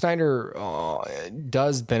Zack Snyder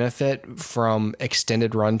does benefit from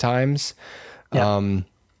extended runtimes.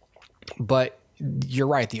 But you're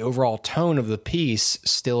right. The overall tone of the piece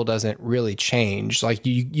still doesn't really change. Like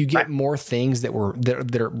you get more things that were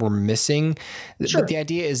missing. But the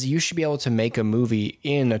idea is you should be able to make a movie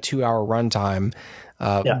in a 2-hour runtime,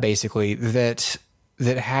 basically that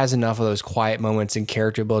that has enough of those quiet moments in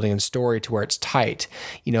character building and story to where it's tight.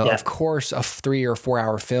 You know, of course, a 3 or 4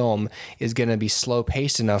 hour film is going to be slow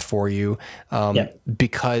paced enough for you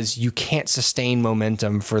because you can't sustain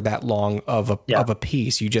momentum for that long of a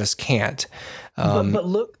piece. You just can't. But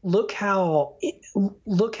look how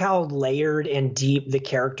layered and deep the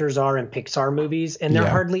characters are in Pixar movies, and they're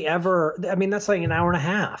hardly ever. I mean, that's like an hour and a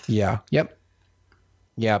half. Yeah. Yep.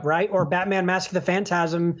 Yeah. Right. Or Batman Mask of the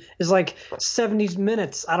Phantasm is like 70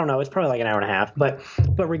 minutes. I don't know. It's probably like an hour and a half, but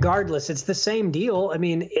regardless, it's the same deal. I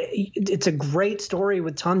mean, it's a great story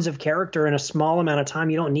with tons of character in a small amount of time.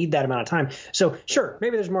 You don't need that amount of time. So sure,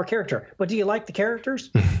 maybe there's more character, but do you like the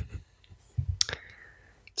characters?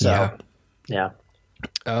 Yeah.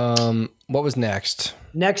 What was next?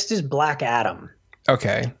 Next is Black Adam.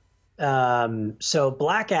 Okay. So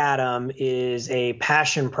Black Adam is a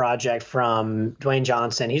passion project from Dwayne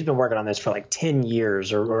Johnson. He's been working on this for like 10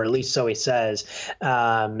 years, or at least so he says.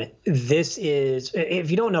 This is, if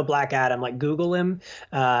you don't know Black Adam, like Google him.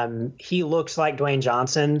 He looks like Dwayne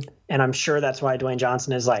Johnson. And I'm sure that's why Dwayne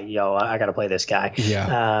Johnson is like, yo, I got to play this guy.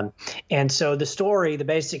 Yeah. And so the story, the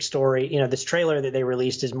basic story, you know, this trailer that they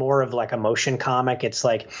released is more of like a motion comic. It's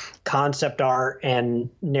like concept art and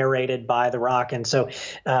narrated by The Rock. And so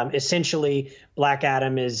essentially Black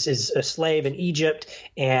Adam is a slave in Egypt,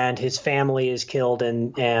 and his family is killed,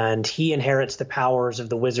 and he inherits the powers of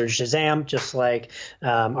the wizard Shazam, just like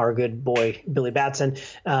our good boy Billy Batson.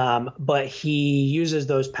 But he uses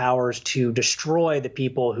those powers to destroy the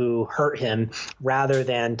people who hurt him rather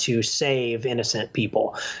than to save innocent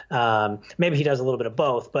people. Maybe he does a little bit of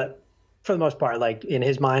both, but for the most part, like in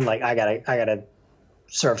his mind, like I gotta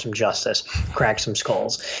serve some justice, crack some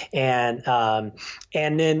skulls. And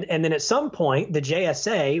then at some point, the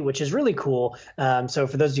JSA, which is really cool. So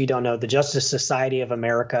for those of you who don't know, the Justice Society of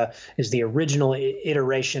America is the original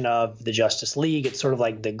iteration of the Justice League. It's sort of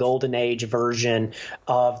like the golden age version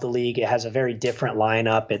of the league. It has a very different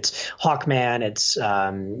lineup. It's Hawkman. It's,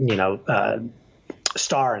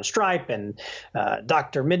 Star and Stripe and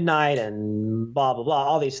Dr. Midnight and blah, blah, blah,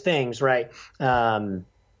 all these things, right?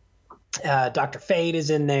 Dr. Fate is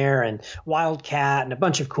in there, and Wildcat, and a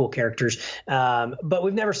bunch of cool characters. But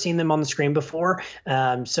we've never seen them on the screen before.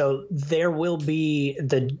 So there will be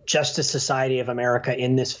the Justice Society of America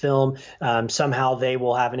in this film. Somehow they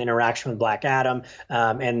will have an interaction with Black Adam.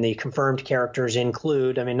 And the confirmed characters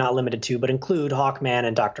include, I mean, not limited to, but include Hawkman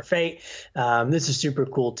and Dr. Fate. This is super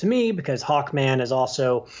cool to me because Hawkman is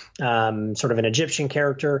also sort of an Egyptian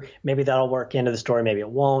character. Maybe that'll work into the story. Maybe it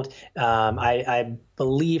won't. I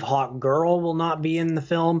believe Hawk Girl will not be in the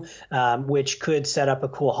film, which could set up a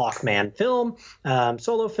cool Hawkman film,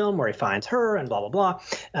 solo film where he finds her and blah, blah,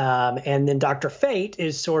 blah. And then Dr. Fate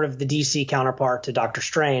is sort of the DC counterpart to Doctor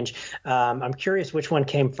Strange. I'm curious which one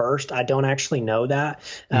came first. I don't actually know that.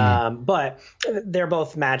 But they're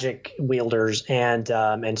both magic wielders and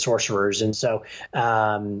sorcerers. And so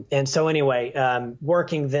anyway,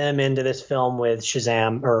 working them into this film with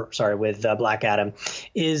with Black Adam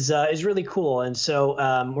is really cool. And so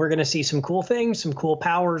we're going to see some cool things, some cool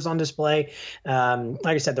powers on display. Like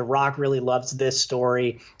I said, The Rock really loves this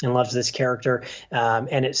story and loves this character.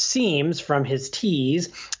 And it seems from his tease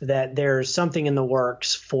that there's something in the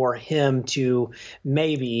works for him to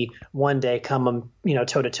maybe one day come,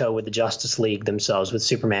 toe to toe with the Justice League themselves, with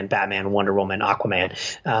Superman, Batman, Wonder Woman, Aquaman,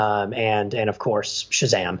 and of course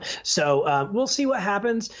Shazam. So we'll see what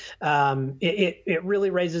happens. It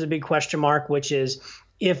really raises a big question mark, which is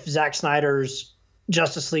if Zack Snyder's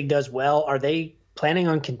Justice League does well, are they planning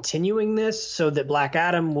on continuing this so that Black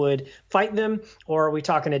Adam would fight them, or are we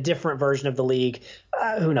talking a different version of the League?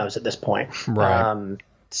 Who knows at this point? Right.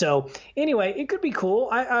 So anyway, it could be cool.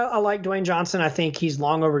 I like Dwayne Johnson. I think he's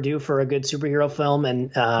long overdue for a good superhero film,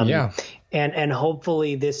 and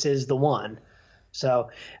hopefully this is the one. So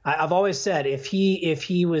I've always said if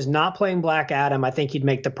he was not playing Black Adam, I think he'd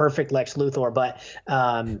make the perfect Lex Luthor.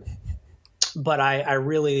 But I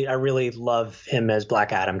really love him as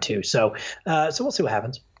Black Adam too. So we'll see what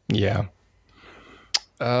happens. Yeah.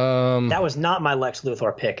 That was not my Lex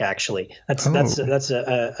Luthor pick, actually. That's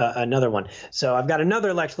another one. So I've got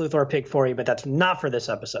another Lex Luthor pick for you, but that's not for this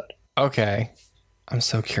episode. Okay. I'm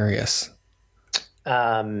so curious.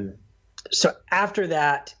 So after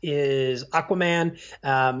that is Aquaman.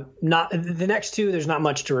 Not the next two. There's not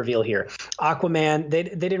much to reveal here. Aquaman. They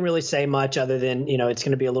didn't really say much other than it's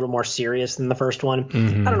going to be a little more serious than the first one.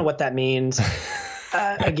 I don't know what that means.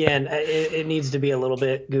 Again, it needs to be a little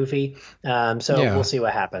bit goofy. We'll see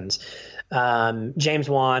what happens. James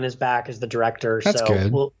Wan is back as the director. That's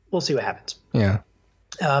good. We'll see what happens. Yeah.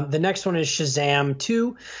 The next one is Shazam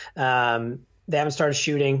 2. They haven't started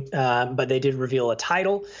shooting, but they did reveal a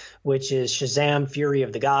title, which is Shazam: Fury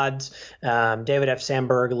of the Gods. David F.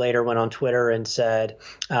 Sandberg later went on Twitter and said,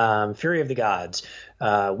 Fury of the Gods.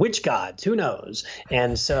 Which gods? Who knows?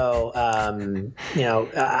 And so,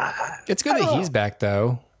 it's good that he's back,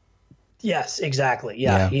 though. Yes, exactly.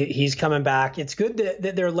 Yeah. He's coming back. It's good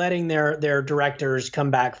that they're letting their directors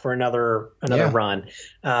come back for another run.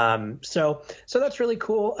 So that's really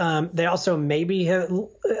cool. They also maybe have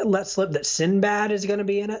let slip that Sinbad is going to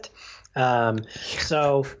be in it.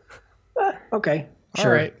 Okay, sure.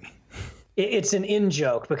 All right. It's an in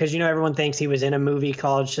joke because everyone thinks he was in a movie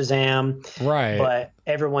called Shazam, right?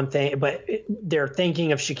 But they're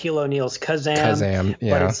thinking of Shaquille O'Neal's Kazam, yeah.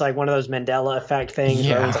 But it's like one of those Mandela effect things.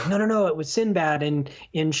 Where everyone's like, no, it was Sinbad in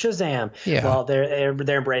Shazam. Yeah. Well,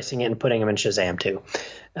 they're embracing it and putting him in Shazam too.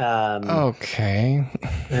 Okay,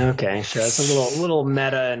 sure. It's a little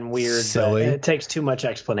meta and weird. Silly. But it takes too much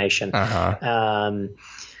explanation.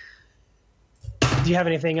 Do you have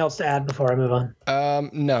anything else to add before I move on?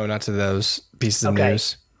 No, not to those pieces of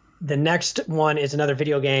news. The next one is another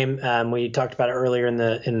video game. We talked about it earlier in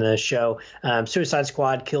the show. Suicide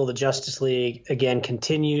Squad: Kill the Justice League again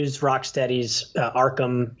continues Rocksteady's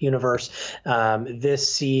Arkham universe.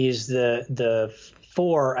 This sees the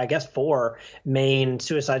four main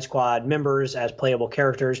Suicide Squad members as playable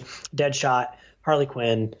characters: Deadshot, Harley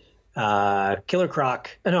Quinn, Killer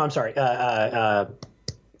Croc. No, I'm sorry.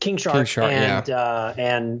 King Shark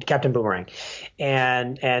and Captain Boomerang,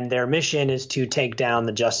 and their mission is to take down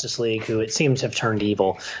the Justice League, who it seems have turned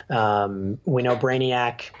evil. We know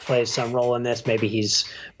Brainiac plays some role in this. Maybe he's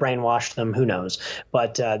brainwashed them. Who knows?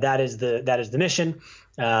 But that is the mission.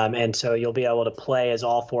 And so you'll be able to play as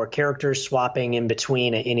all four characters, swapping in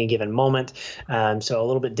between at any given moment. So a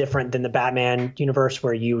little bit different than the Batman universe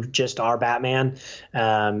where you just are Batman.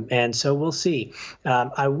 And so we'll see.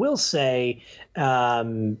 I will say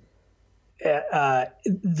the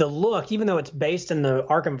look, even though it's based in the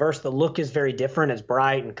Arkhamverse, the look is very different. It's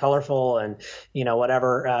bright and colorful and,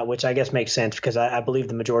 whatever, which I guess makes sense because I believe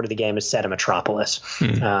the majority of the game is set in Metropolis.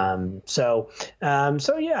 So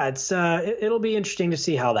it'll be interesting to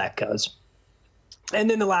see how that goes. And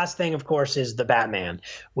then the last thing, of course, is the Batman,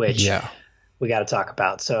 which we got to talk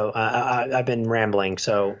about. So I've been rambling.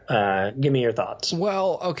 So give me your thoughts.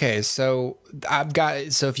 Well, okay. So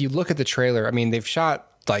if you look at the trailer, I mean, they've shot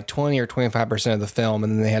like 20 or 25% of the film,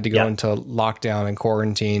 and then they had to go into lockdown and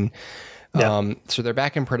quarantine. So they're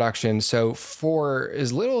back in production. So for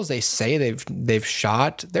as little as they say they've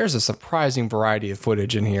shot, there's a surprising variety of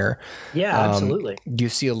footage in here. Yeah, absolutely. You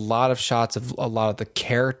see a lot of shots of a lot of the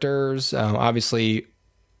characters. Obviously,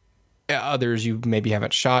 others you maybe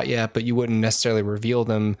haven't shot yet, but you wouldn't necessarily reveal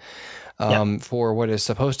them for what is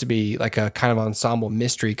supposed to be like a kind of ensemble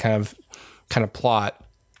mystery kind of plot.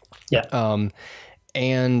 Yeah.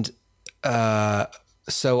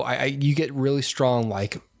 So you get really strong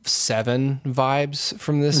like Seven vibes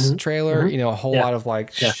from this trailer. A whole lot of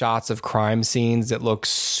like shots of crime scenes that look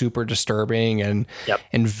super disturbing and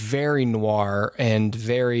very noir and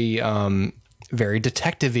very very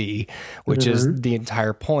detective-y, which is the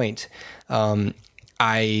entire point. I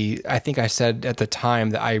think I said at the time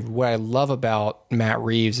that what I love about Matt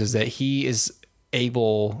Reeves is that he is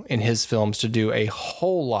able in his films to do a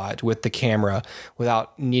whole lot with the camera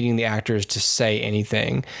without needing the actors to say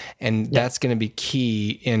anything. And that's going to be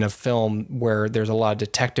key in a film where there's a lot of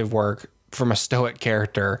detective work from a stoic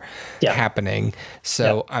character happening.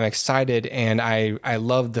 So I'm excited, and I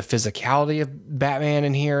love the physicality of Batman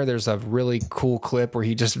in here. There's a really cool clip where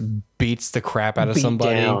he just beats the crap out of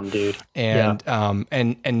somebody down, dude. And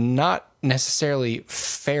not necessarily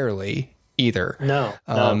fairly either. No.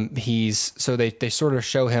 They sort of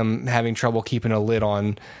show him having trouble keeping a lid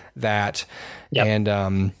on that.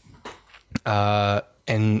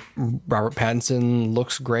 And Robert Pattinson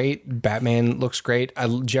looks great. Batman looks great.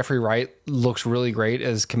 Jeffrey Wright looks really great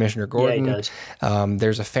as Commissioner Gordon. Yeah, he does.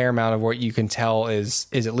 There's a fair amount of what you can tell is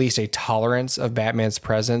at least a tolerance of Batman's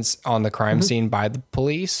presence on the crime scene by the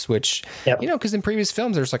police, which, because in previous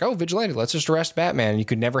films, there's like, oh, vigilante, let's just arrest Batman. You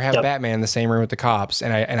could never have Batman in the same room with the cops.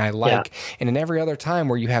 And in every other time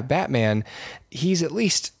where you have Batman, he's at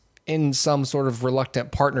least in some sort of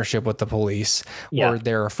reluctant partnership with the police, or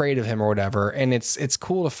they're afraid of him or whatever. And it's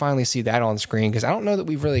cool to finally see that on screen, because I don't know that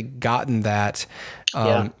we've really gotten that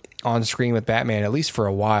on screen with Batman, at least for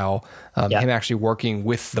a while. Him actually working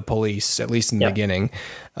with the police, at least in the beginning.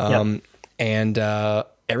 And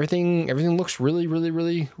everything looks really, really,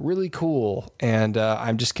 really, really cool. And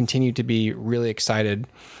I'm just continue to be really excited.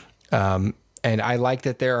 And I like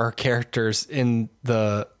that there are characters in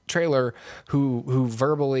the trailer who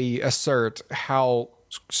verbally assert how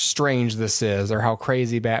strange this is or how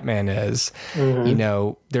crazy Batman is. You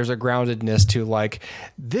know, there's a groundedness to like,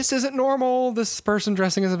 this isn't normal. This person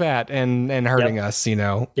dressing as a bat and hurting us, you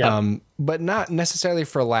know, but not necessarily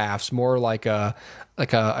for laughs, more like a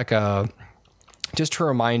just to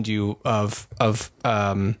remind you of how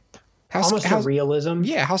realism.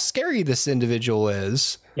 Yeah. How scary this individual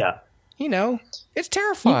is. Yeah. You know, it's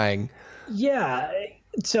terrifying. Yeah.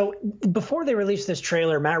 So before they released this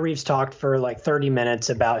trailer, Matt Reeves talked for like 30 minutes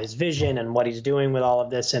about his vision and what he's doing with all of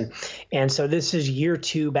this. And so this is year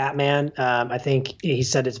 2 Batman. I think he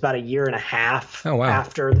said it's about a year and a half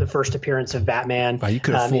after the first appearance of Batman you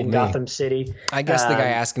could have fooled in me. Gotham City. I guess the guy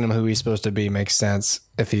asking him who he's supposed to be makes sense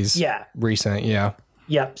if he's recent. Yeah.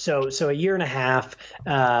 Yep. So a year and a half.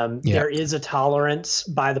 There is a tolerance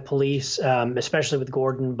by the police, especially with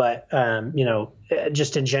Gordon, but you know,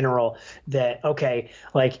 just in general, that okay,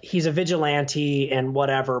 like he's a vigilante and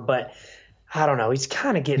whatever, but I don't know, he's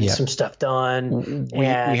kind of getting some stuff done. We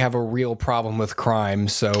have a real problem with crime,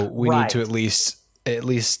 so we need to at least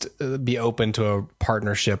be open to a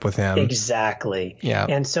partnership with him. Exactly. Yeah.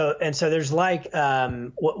 And so there's like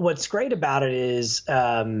what's great about it is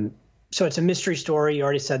so it's a mystery story. You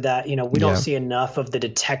already said that. You know, we don't see enough of the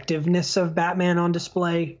detectiveness of Batman on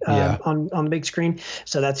display on the big screen.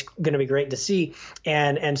 So that's going to be great to see.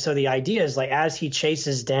 And so the idea is like as he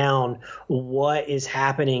chases down what is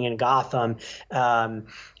happening in Gotham,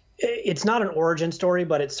 it's not an origin story,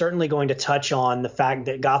 but it's certainly going to touch on the fact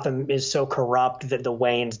that Gotham is so corrupt that the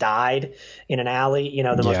Waynes died in an alley, you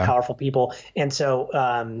know, the most powerful people. And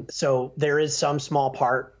so so there is some small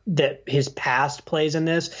part that his past plays in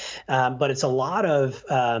this, but it's a lot of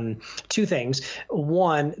two things.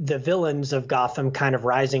 One, the villains of Gotham kind of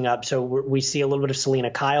rising up. So we see a little bit of Selena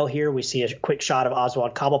Kyle here. We see a quick shot of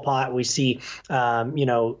Oswald Cobblepot. We see,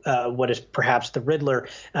 what is perhaps the Riddler,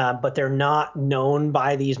 but they're not known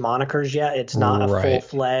by these monikers yet. It's not a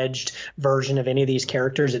full-fledged version of any of these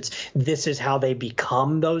characters. This is how they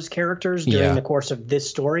become those characters during the course of this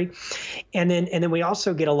story. And then we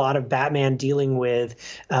also get a lot of Batman dealing with,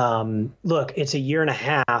 look, it's a year and a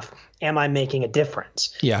half. Am I making a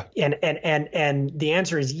difference? Yeah. And the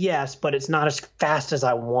answer is yes, but it's not as fast as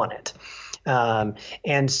I want it.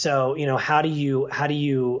 And so, you know, how do you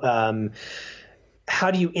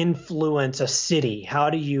influence a city? How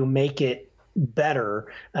do you make it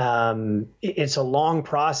better? It's a long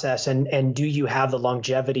process, and do you have the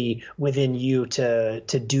longevity within you to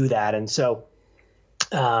do that? And so,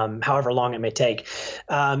 however long it may take.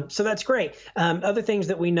 So that's great. Other things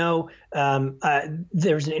that we know,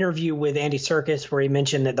 there's an interview with Andy Serkis where he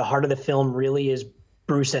mentioned that the heart of the film really is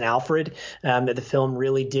Bruce and Alfred, that the film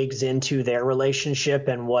really digs into their relationship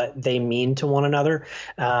and what they mean to one another.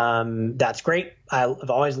 That's great. I've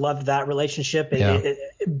always loved that relationship.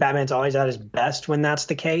 Batman's always at his best when that's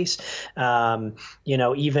the case. You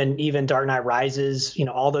know, even Dark Knight Rises, you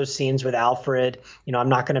know, all those scenes with Alfred, you know, I'm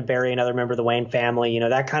not going to bury another member of the Wayne family, you know,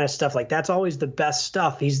 that kind of stuff. Like that's always the best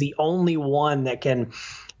stuff. He's the only one that can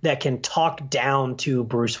talk down to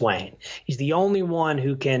Bruce Wayne. He's the only one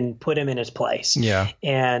who can put him in his place. Yeah.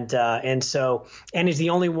 And he's the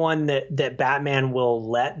only one that Batman will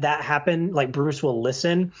let that happen. Like Bruce will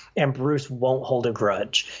listen, and Bruce won't hold a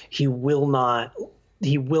grudge. He will not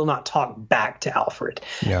talk back to Alfred.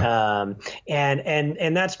 Yeah.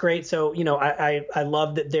 And that's great. So, you know, I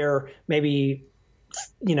love that they're maybe,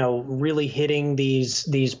 you know, really hitting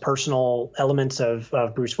these personal elements of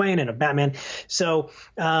Bruce Wayne and of Batman. So,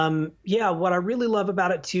 what I really love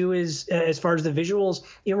about it too is as far as the visuals,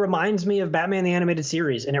 it reminds me of Batman the Animated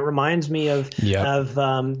Series, and it reminds me of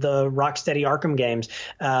the Rocksteady Arkham games.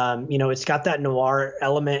 You know, it's got that noir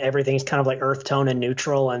element. Everything's kind of like earth tone and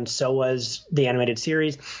neutral, and so was the animated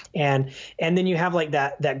series. And then you have like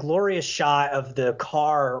that glorious shot of the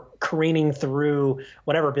car careening through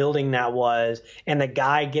whatever building that was, and the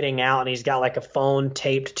guy getting out, and he's got like a phone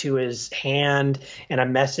taped to his hand and a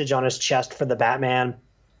message on his chest for the Batman.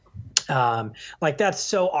 Like that's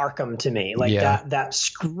so Arkham to me. Like that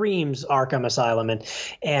screams Arkham Asylum,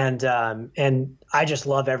 and I just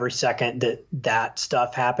love every second that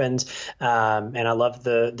stuff happens. And I love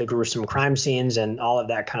the gruesome crime scenes and all of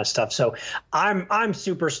that kind of stuff. So I'm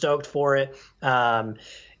super stoked for it.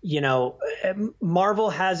 You know, Marvel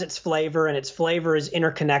has its flavor, and its flavor is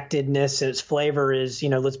interconnectedness, and its flavor is, you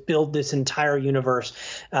know, let's build this entire universe.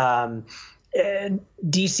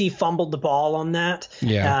 DC fumbled the ball on that.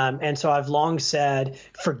 Yeah. And so I've long said,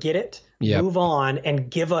 forget it. move on and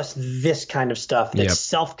give us this kind of stuff that's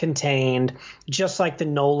self-contained, just like the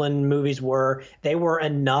Nolan movies were. They were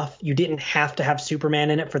enough. You didn't have to have Superman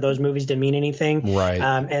in it for those movies to mean anything. Right.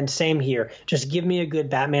 And same here. Just give me a good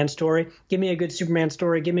Batman story. Give me a good Superman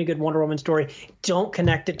story. Give me a good Wonder Woman story. Don't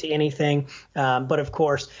connect it to anything. But of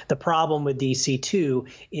course, the problem with DC too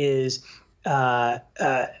is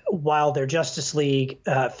while their Justice League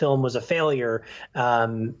film was a failure,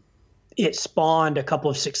 it spawned a couple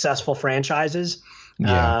of successful franchises.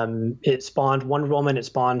 It spawned Wonder Woman, it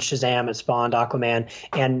spawned Shazam, it spawned Aquaman,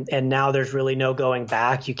 and now there's really no going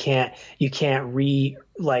back. You can't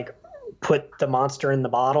put the monster in the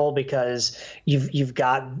bottle because you've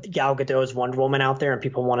got Gal Gadot's Wonder Woman out there and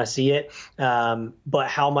people want to see it. But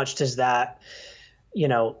how much does that,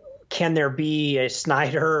 can there be a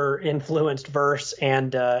Snyder influenced verse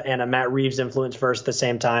and a Matt Reeves influenced verse at the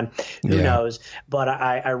same time? Who knows? But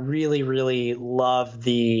I really, really love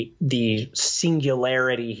the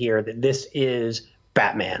singularity here that this is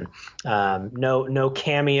Batman. No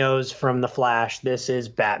cameos from the Flash. This is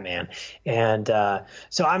Batman. And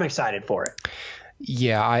so I'm excited for it.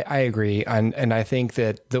 Yeah, I agree. And I think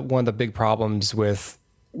that one of the big problems with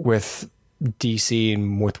DC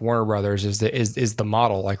and with Warner Brothers is the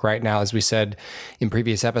model. Like right now, as we said in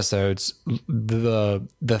previous episodes, the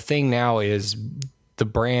thing now is the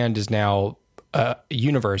brand is now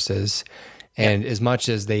universes. And as much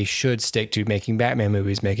as they should stick to making Batman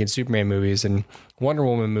movies, making Superman movies and Wonder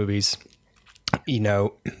Woman movies,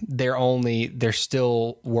 they're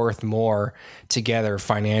still worth more together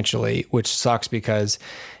financially, which sucks because,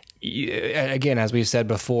 again, as we've said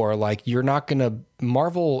before, like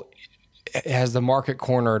Marvel has the market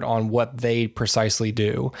cornered on what they precisely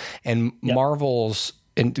do. And Marvel's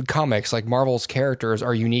in comics, like Marvel's characters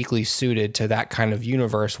are uniquely suited to that kind of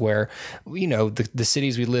universe where, the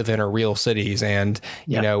cities we live in are real cities. And,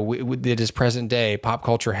 it is present day, pop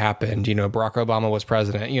culture happened, Barack Obama was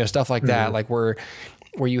president, stuff like that. Like where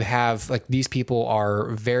you have like these people are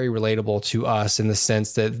very relatable to us in the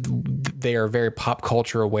sense that they are very pop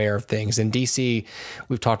culture aware of things. And DC,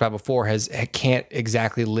 we've talked about before, can't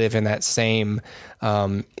exactly live in that same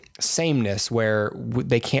sameness where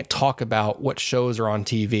they can't talk about what shows are on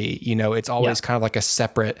TV. It's always kind of like a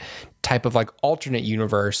separate type of like alternate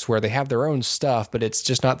universe where they have their own stuff, but it's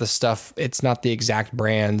just not the stuff. It's not the exact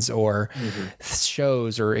brands or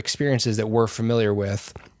shows or experiences that we're familiar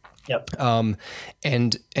with. Yep.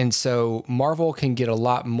 And so Marvel can get a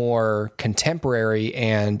lot more contemporary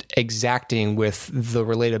and exacting with the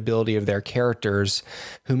relatability of their characters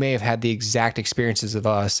who may have had the exact experiences of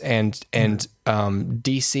us. And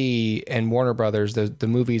DC and Warner Brothers, the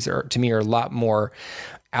movies are, to me, are a lot more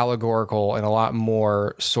allegorical and a lot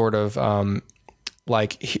more sort of,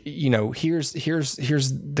 here's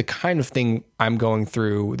the kind of thing I'm going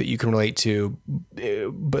through that you can relate to,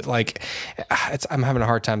 but I'm having a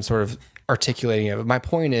hard time sort of articulating it. But my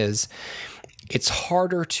point is, it's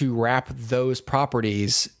harder to wrap those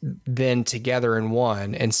properties than together in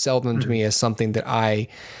one and sell them to me as something that I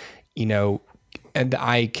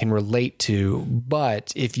can relate to.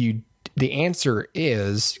 But the answer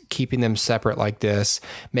is keeping them separate like this,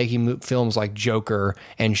 making films like Joker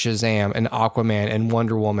and Shazam and Aquaman and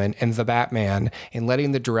Wonder Woman and the Batman, and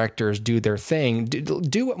letting the directors do their thing,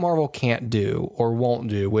 do what Marvel can't do or won't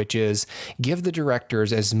do, which is give the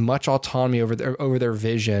directors as much autonomy over their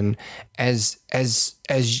vision as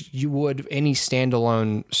you would any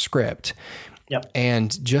standalone script. Yep.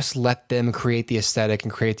 And just let them create the aesthetic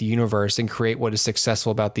and create the universe and create what is successful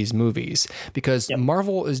about these movies. Because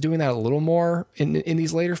Marvel is doing that a little more in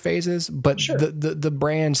these later phases, but the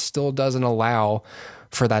brand still doesn't allow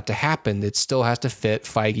for that to happen. It still has to fit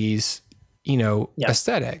Feige's,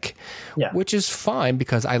 aesthetic, which is fine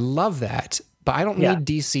because I love that. But I don't need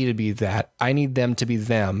DC to be that. I need them to be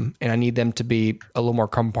them, and I need them to be a little more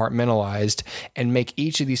compartmentalized and make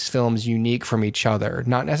each of these films unique from each other,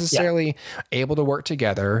 not necessarily able to work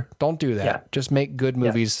together. Don't do that. Yeah. Just make good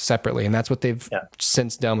movies separately, and that's what they've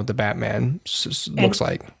since done with the Batman, looks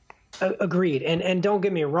like. Agreed. And don't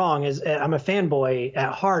get me wrong, I'm a fanboy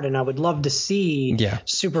at heart, and I would love to see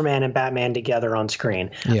Superman and Batman together on screen.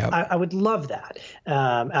 Yeah. I would love that.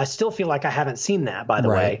 I still feel like I haven't seen that, by the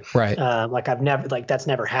way. Right. That's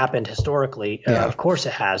never happened historically. Of course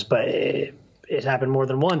it has, but it happened more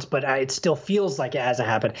than once, but it still feels like it hasn't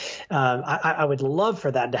happened. I would love for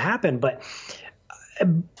that to happen, but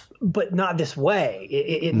not this way.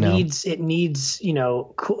 It needs,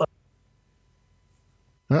 cool.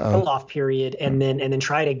 Off period and then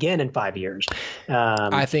try it again in 5 years.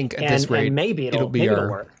 I think at this rate maybe it'll be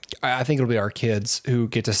work. I think it'll be our kids who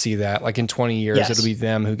get to see that. Like in 20 years, Yes. it'll be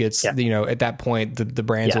them who gets, Yeah. you know, at that point, the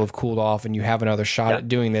brands will have cooled off and you have another shot at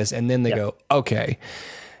doing this. And then they go, okay,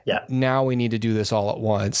 now we need to do this all at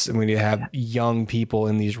once. And we need to have young people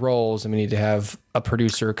in these roles. And we need to have a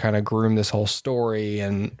producer kind of groom this whole story.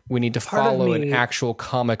 And we need to follow an actual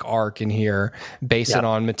comic arc in here, base it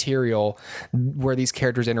on material where these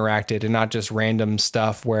characters interacted and not just random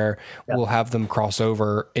stuff where we'll have them cross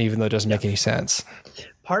over, even though it doesn't make any sense.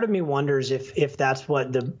 Part of me wonders if that's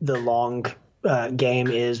what the long game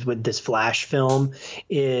is with this Flash film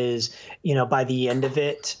is, you know, by the end of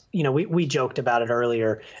it, you know, we joked about it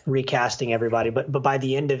earlier, recasting everybody, but by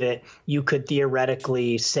the end of it, you could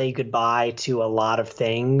theoretically say goodbye to a lot of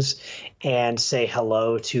things and say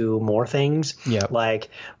hello to more things. Yeah. Like,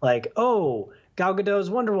 oh, Gal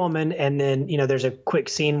Gadot's Wonder Woman. And then, you know, there's a quick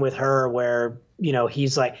scene with her where, you know,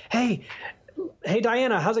 he's like, hey,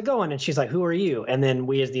 Diana, how's it going? And she's like, who are you? And then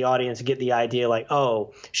we as the audience get the idea like,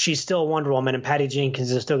 oh, she's still Wonder Woman and Patty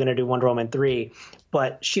Jenkins is still going to do Wonder Woman 3,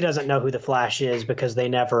 but she doesn't know who the Flash is because they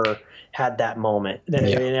never had that moment.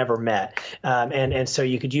 They never met. And so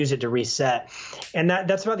you could use it to reset. And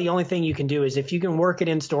that's about the only thing you can do is if you can work it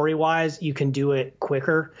in story-wise, you can do it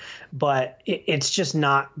quicker, but it's just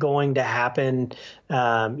not going to happen.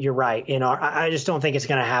 You're right. I just don't think it's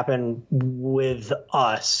going to happen with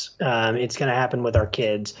us. It's going to happen with our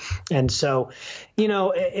kids. And so, you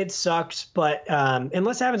know, it sucks, but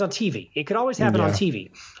unless it happens on TV, it could always happen on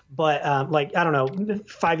TV. But like, I don't know,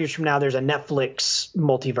 5 years from now, there's a Netflix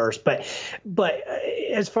multiverse. But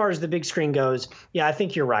as far as the big screen goes, yeah, I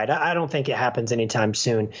think you're right. I don't think it happens anytime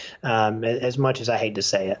soon, as much as I hate to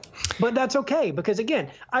say it. But that's okay, because, again,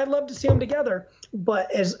 I'd love to see them together.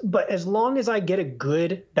 But as long as I get a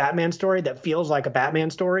good Batman story that feels like a Batman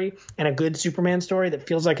story and a good Superman story that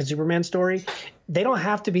feels like a Superman story, they don't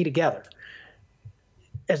have to be together.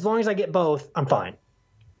 As long as I get both, I'm fine.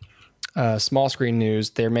 Small screen news.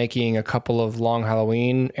 They're making a couple of Long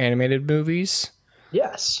Halloween animated movies.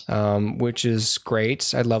 Yes. Which is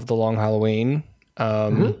great. I love the Long Halloween.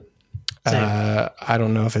 Same. I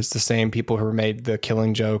don't know if it's the same people who made the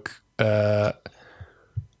Killing Joke or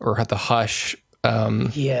the Hush.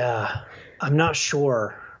 Yeah, I'm not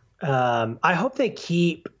sure. I hope they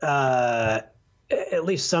keep at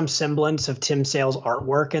least some semblance of Tim Sale's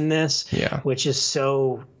artwork in this, which is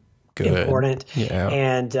so important. Yeah.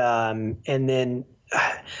 And then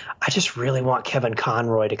I just really want Kevin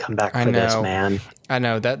Conroy to come back for this, man. I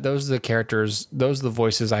know that those are the characters, those are the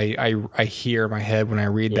voices I hear in my head when I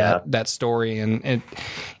read that story, and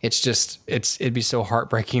it'd be so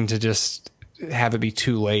heartbreaking to just have it be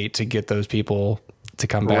too late to get those people to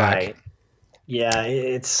come back. Right. Yeah,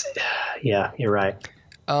 you're right.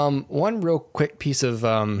 One real quick piece of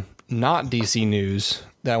not DC news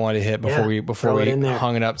that I wanted to hit before we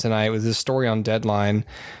hung it up tonight was this story on Deadline.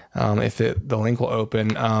 If the link will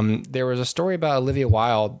open, there was a story about Olivia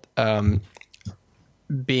Wilde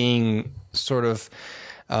being sort of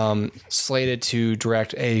slated to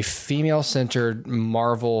direct a female-centered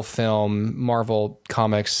Marvel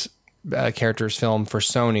Comics characters film for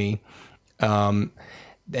Sony.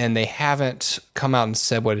 And they haven't come out and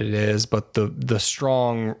said what it is, but the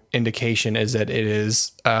strong indication is that it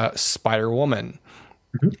is Spider-Woman.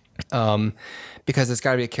 Mm-hmm. Because it's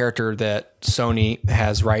got to be a character that Sony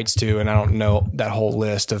has rights to, and I don't know that whole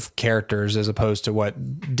list of characters as opposed to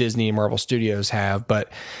what Disney and Marvel Studios have,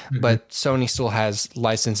 but Sony still has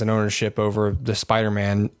license and ownership over the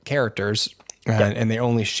Spider-Man characters. And they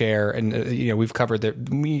only share, and we've covered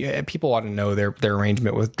that. People ought to know their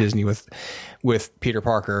arrangement with Disney with Peter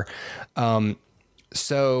Parker.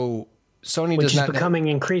 So Sony which does is not becoming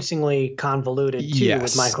increasingly convoluted too,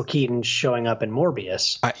 with Michael Keaton showing up in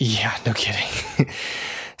Morbius. No kidding.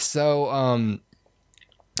 So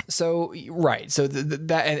right. So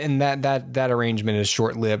that arrangement is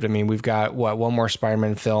short lived. I mean, we've got one more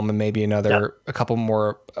Spider-Man film and maybe a couple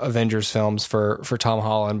more Avengers films for Tom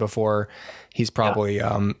Holland before he's probably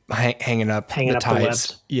hanging up the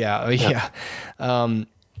tights. Yeah.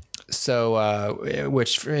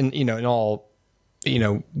 Which in all,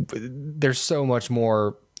 there's so much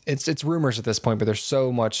more. It's rumors at this point, but there's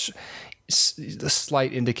so much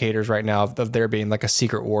slight indicators right now of there being like a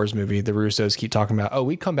Secret Wars movie. The Russos keep talking about,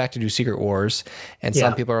 we'd come back to do Secret Wars. And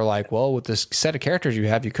some people are like, well, with this set of characters you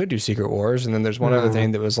have, you could do Secret Wars. And then there's one other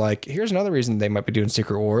thing that was like, here's another reason they might be doing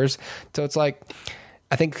Secret Wars. So it's like,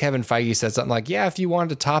 I think Kevin Feige said something like, if you wanted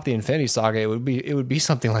to top the Infinity Saga, it would be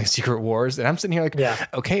something like Secret Wars. And I'm sitting here like,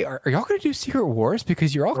 okay, are y'all going to do Secret Wars?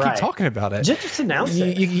 Because you all keep talking about it. Just announce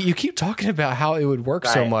it. You keep talking about how it would work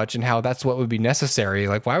so much and how that's what would be necessary.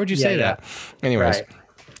 Like, why would you say that? Anyways,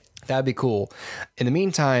 That'd be cool. In the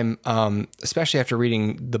meantime, especially after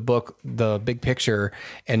reading the book, The Big Picture,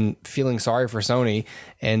 and feeling sorry for Sony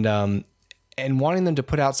and wanting them to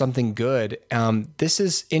put out something good, this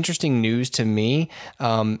is interesting news to me.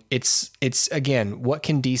 It's again, what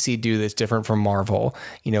can DC do that's different from Marvel?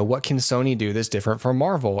 What can Sony do that's different from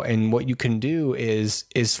Marvel? And what you can do is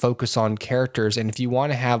focus on characters. And if you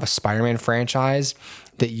want to have a Spider-Man franchise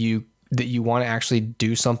that you want to actually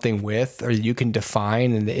do something with, or you can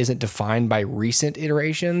define and that isn't defined by recent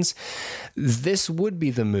iterations, this would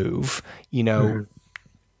be the move.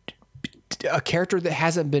 A character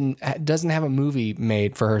that doesn't have a movie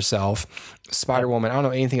made for herself, Spider-Woman. I don't know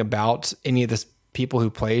anything about any of the people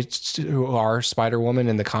who are Spider-Woman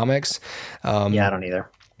in the comics. I don't either.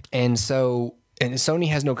 And Sony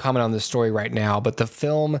has no comment on this story right now, but the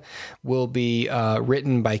film will be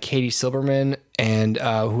written by Katie Silberman, and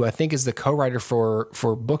who I think is the co-writer for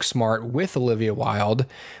Booksmart with Olivia Wilde,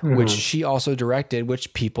 which she also directed,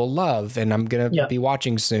 which people love, and I'm going to be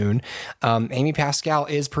watching soon. Amy Pascal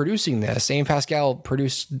is producing this. Amy Pascal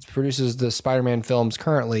produces the Spider-Man films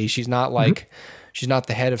currently. She's not she's not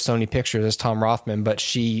the head of Sony Pictures as Tom Rothman, but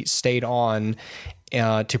she stayed on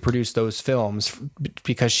to produce those films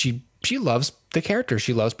because she loves the character.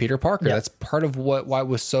 She loves Peter Parker. That's part of why she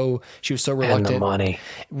was so reluctant. And the money.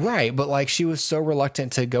 Right. But she was so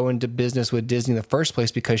reluctant to go into business with Disney in the first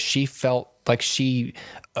place because she felt like she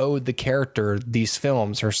owed the character these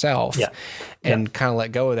films herself and kind of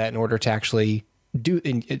let go of that in order to actually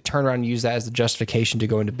turn around and use that as the justification to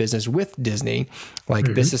go into business with Disney.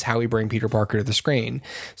 This is how we bring Peter Parker to the screen.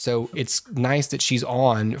 So it's nice that she's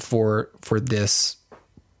on for this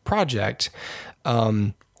project.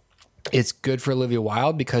 It's good for Olivia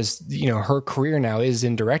Wilde because, her career now is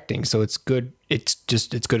in directing. So it's good. It's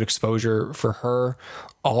good exposure for her.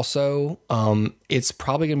 Also, it's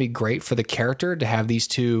probably going to be great for the character to have these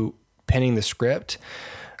two penning the script.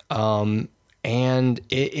 And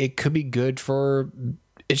it could be good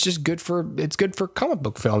it's good for comic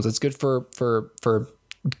book films. It's good for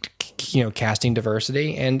casting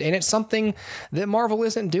diversity. And it's something that Marvel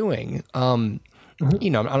isn't doing. I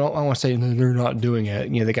don't want to say they're not doing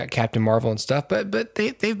it. They got Captain Marvel and stuff, but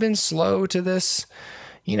they've been slow to this.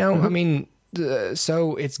 I mean,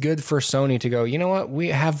 so it's good for Sony to go, you know what? We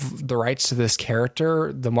have the rights to this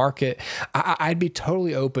character. The market, I'd be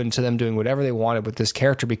totally open to them doing whatever they wanted with this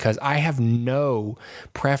character because I have no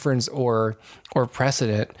preference or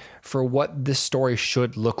precedent for what this story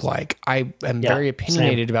should look like. I am very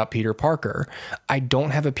opinionated about Peter Parker. I don't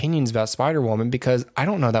have opinions about Spider-Woman because I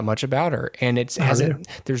don't know that much about her, and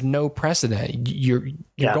there's no precedent. You're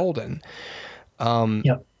golden.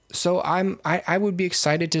 So I would be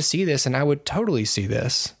excited to see this, and I would totally see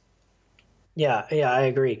this. Yeah, I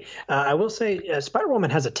agree. I will say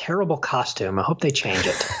Spider-Woman has a terrible costume. I hope they change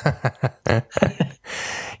it.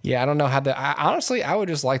 Yeah, I don't know how honestly, I would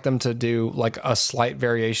just like them to do a slight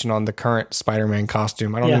variation on the current Spider-Man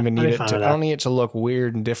costume. I don't even need I don't need it to look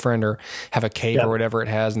weird and different or have a cape or whatever it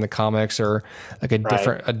has in the comics or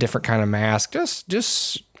a different kind of mask.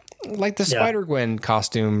 Just like the Spider-Gwen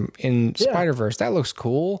costume in Spider-Verse. That looks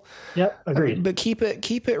cool. Yep, agreed. But keep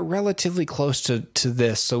it relatively close to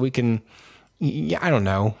this so we can, I don't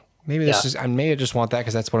know. Maybe I just want that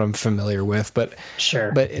because that's what I'm familiar with. But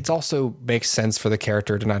sure. But it's also makes sense for the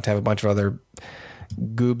character to not have a bunch of other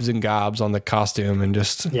goobs and gobs on the costume and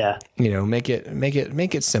just make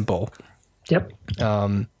it simple. Yep.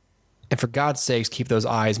 And for God's sakes, keep those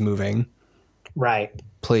eyes moving. Right.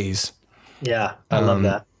 Please. Yeah, I love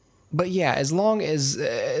that. But yeah, as long as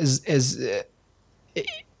if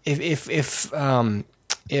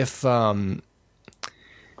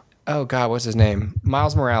oh God, what's his name?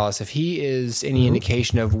 Miles Morales. If he is any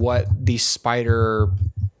indication of what the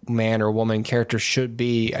Spider-Man or woman character should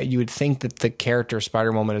be, you would think that the character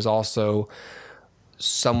Spider-Woman is also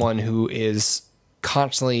someone who is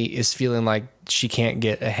constantly feeling like she can't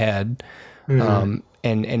get ahead, and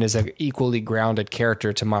is an equally grounded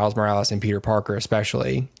character to Miles Morales and Peter Parker,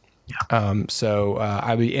 especially. Yeah. So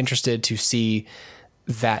I'd be interested to see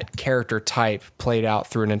that character type played out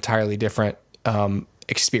through an entirely different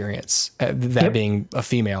experience, being a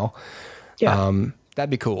female. That'd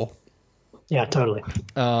be cool. Yeah, totally.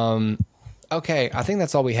 Okay, I think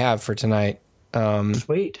that's all we have for tonight.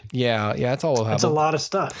 Sweet. Yeah, that's all we'll have. That's a lot of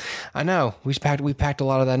stuff. I know. We packed a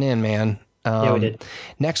lot of that in, man. Yeah, we did.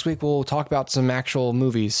 Next week we'll talk about some actual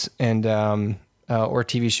movies and or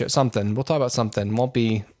TV show, something. We'll talk about something. Won't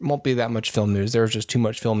be that much film news. There's just too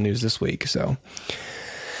much film news this week, so.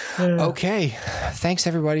 Okay. Thanks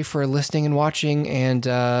everybody for listening and watching. And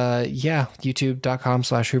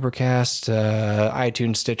youtube.com/HooperCast,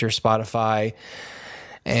 iTunes, Stitcher, Spotify,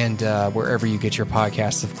 and wherever you get your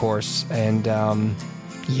podcasts, of course. And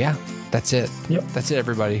yeah, that's it. Yep. That's it,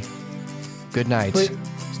 everybody. Good night. Wait.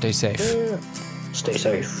 Stay safe. Stay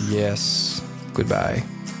safe. Yes. Goodbye.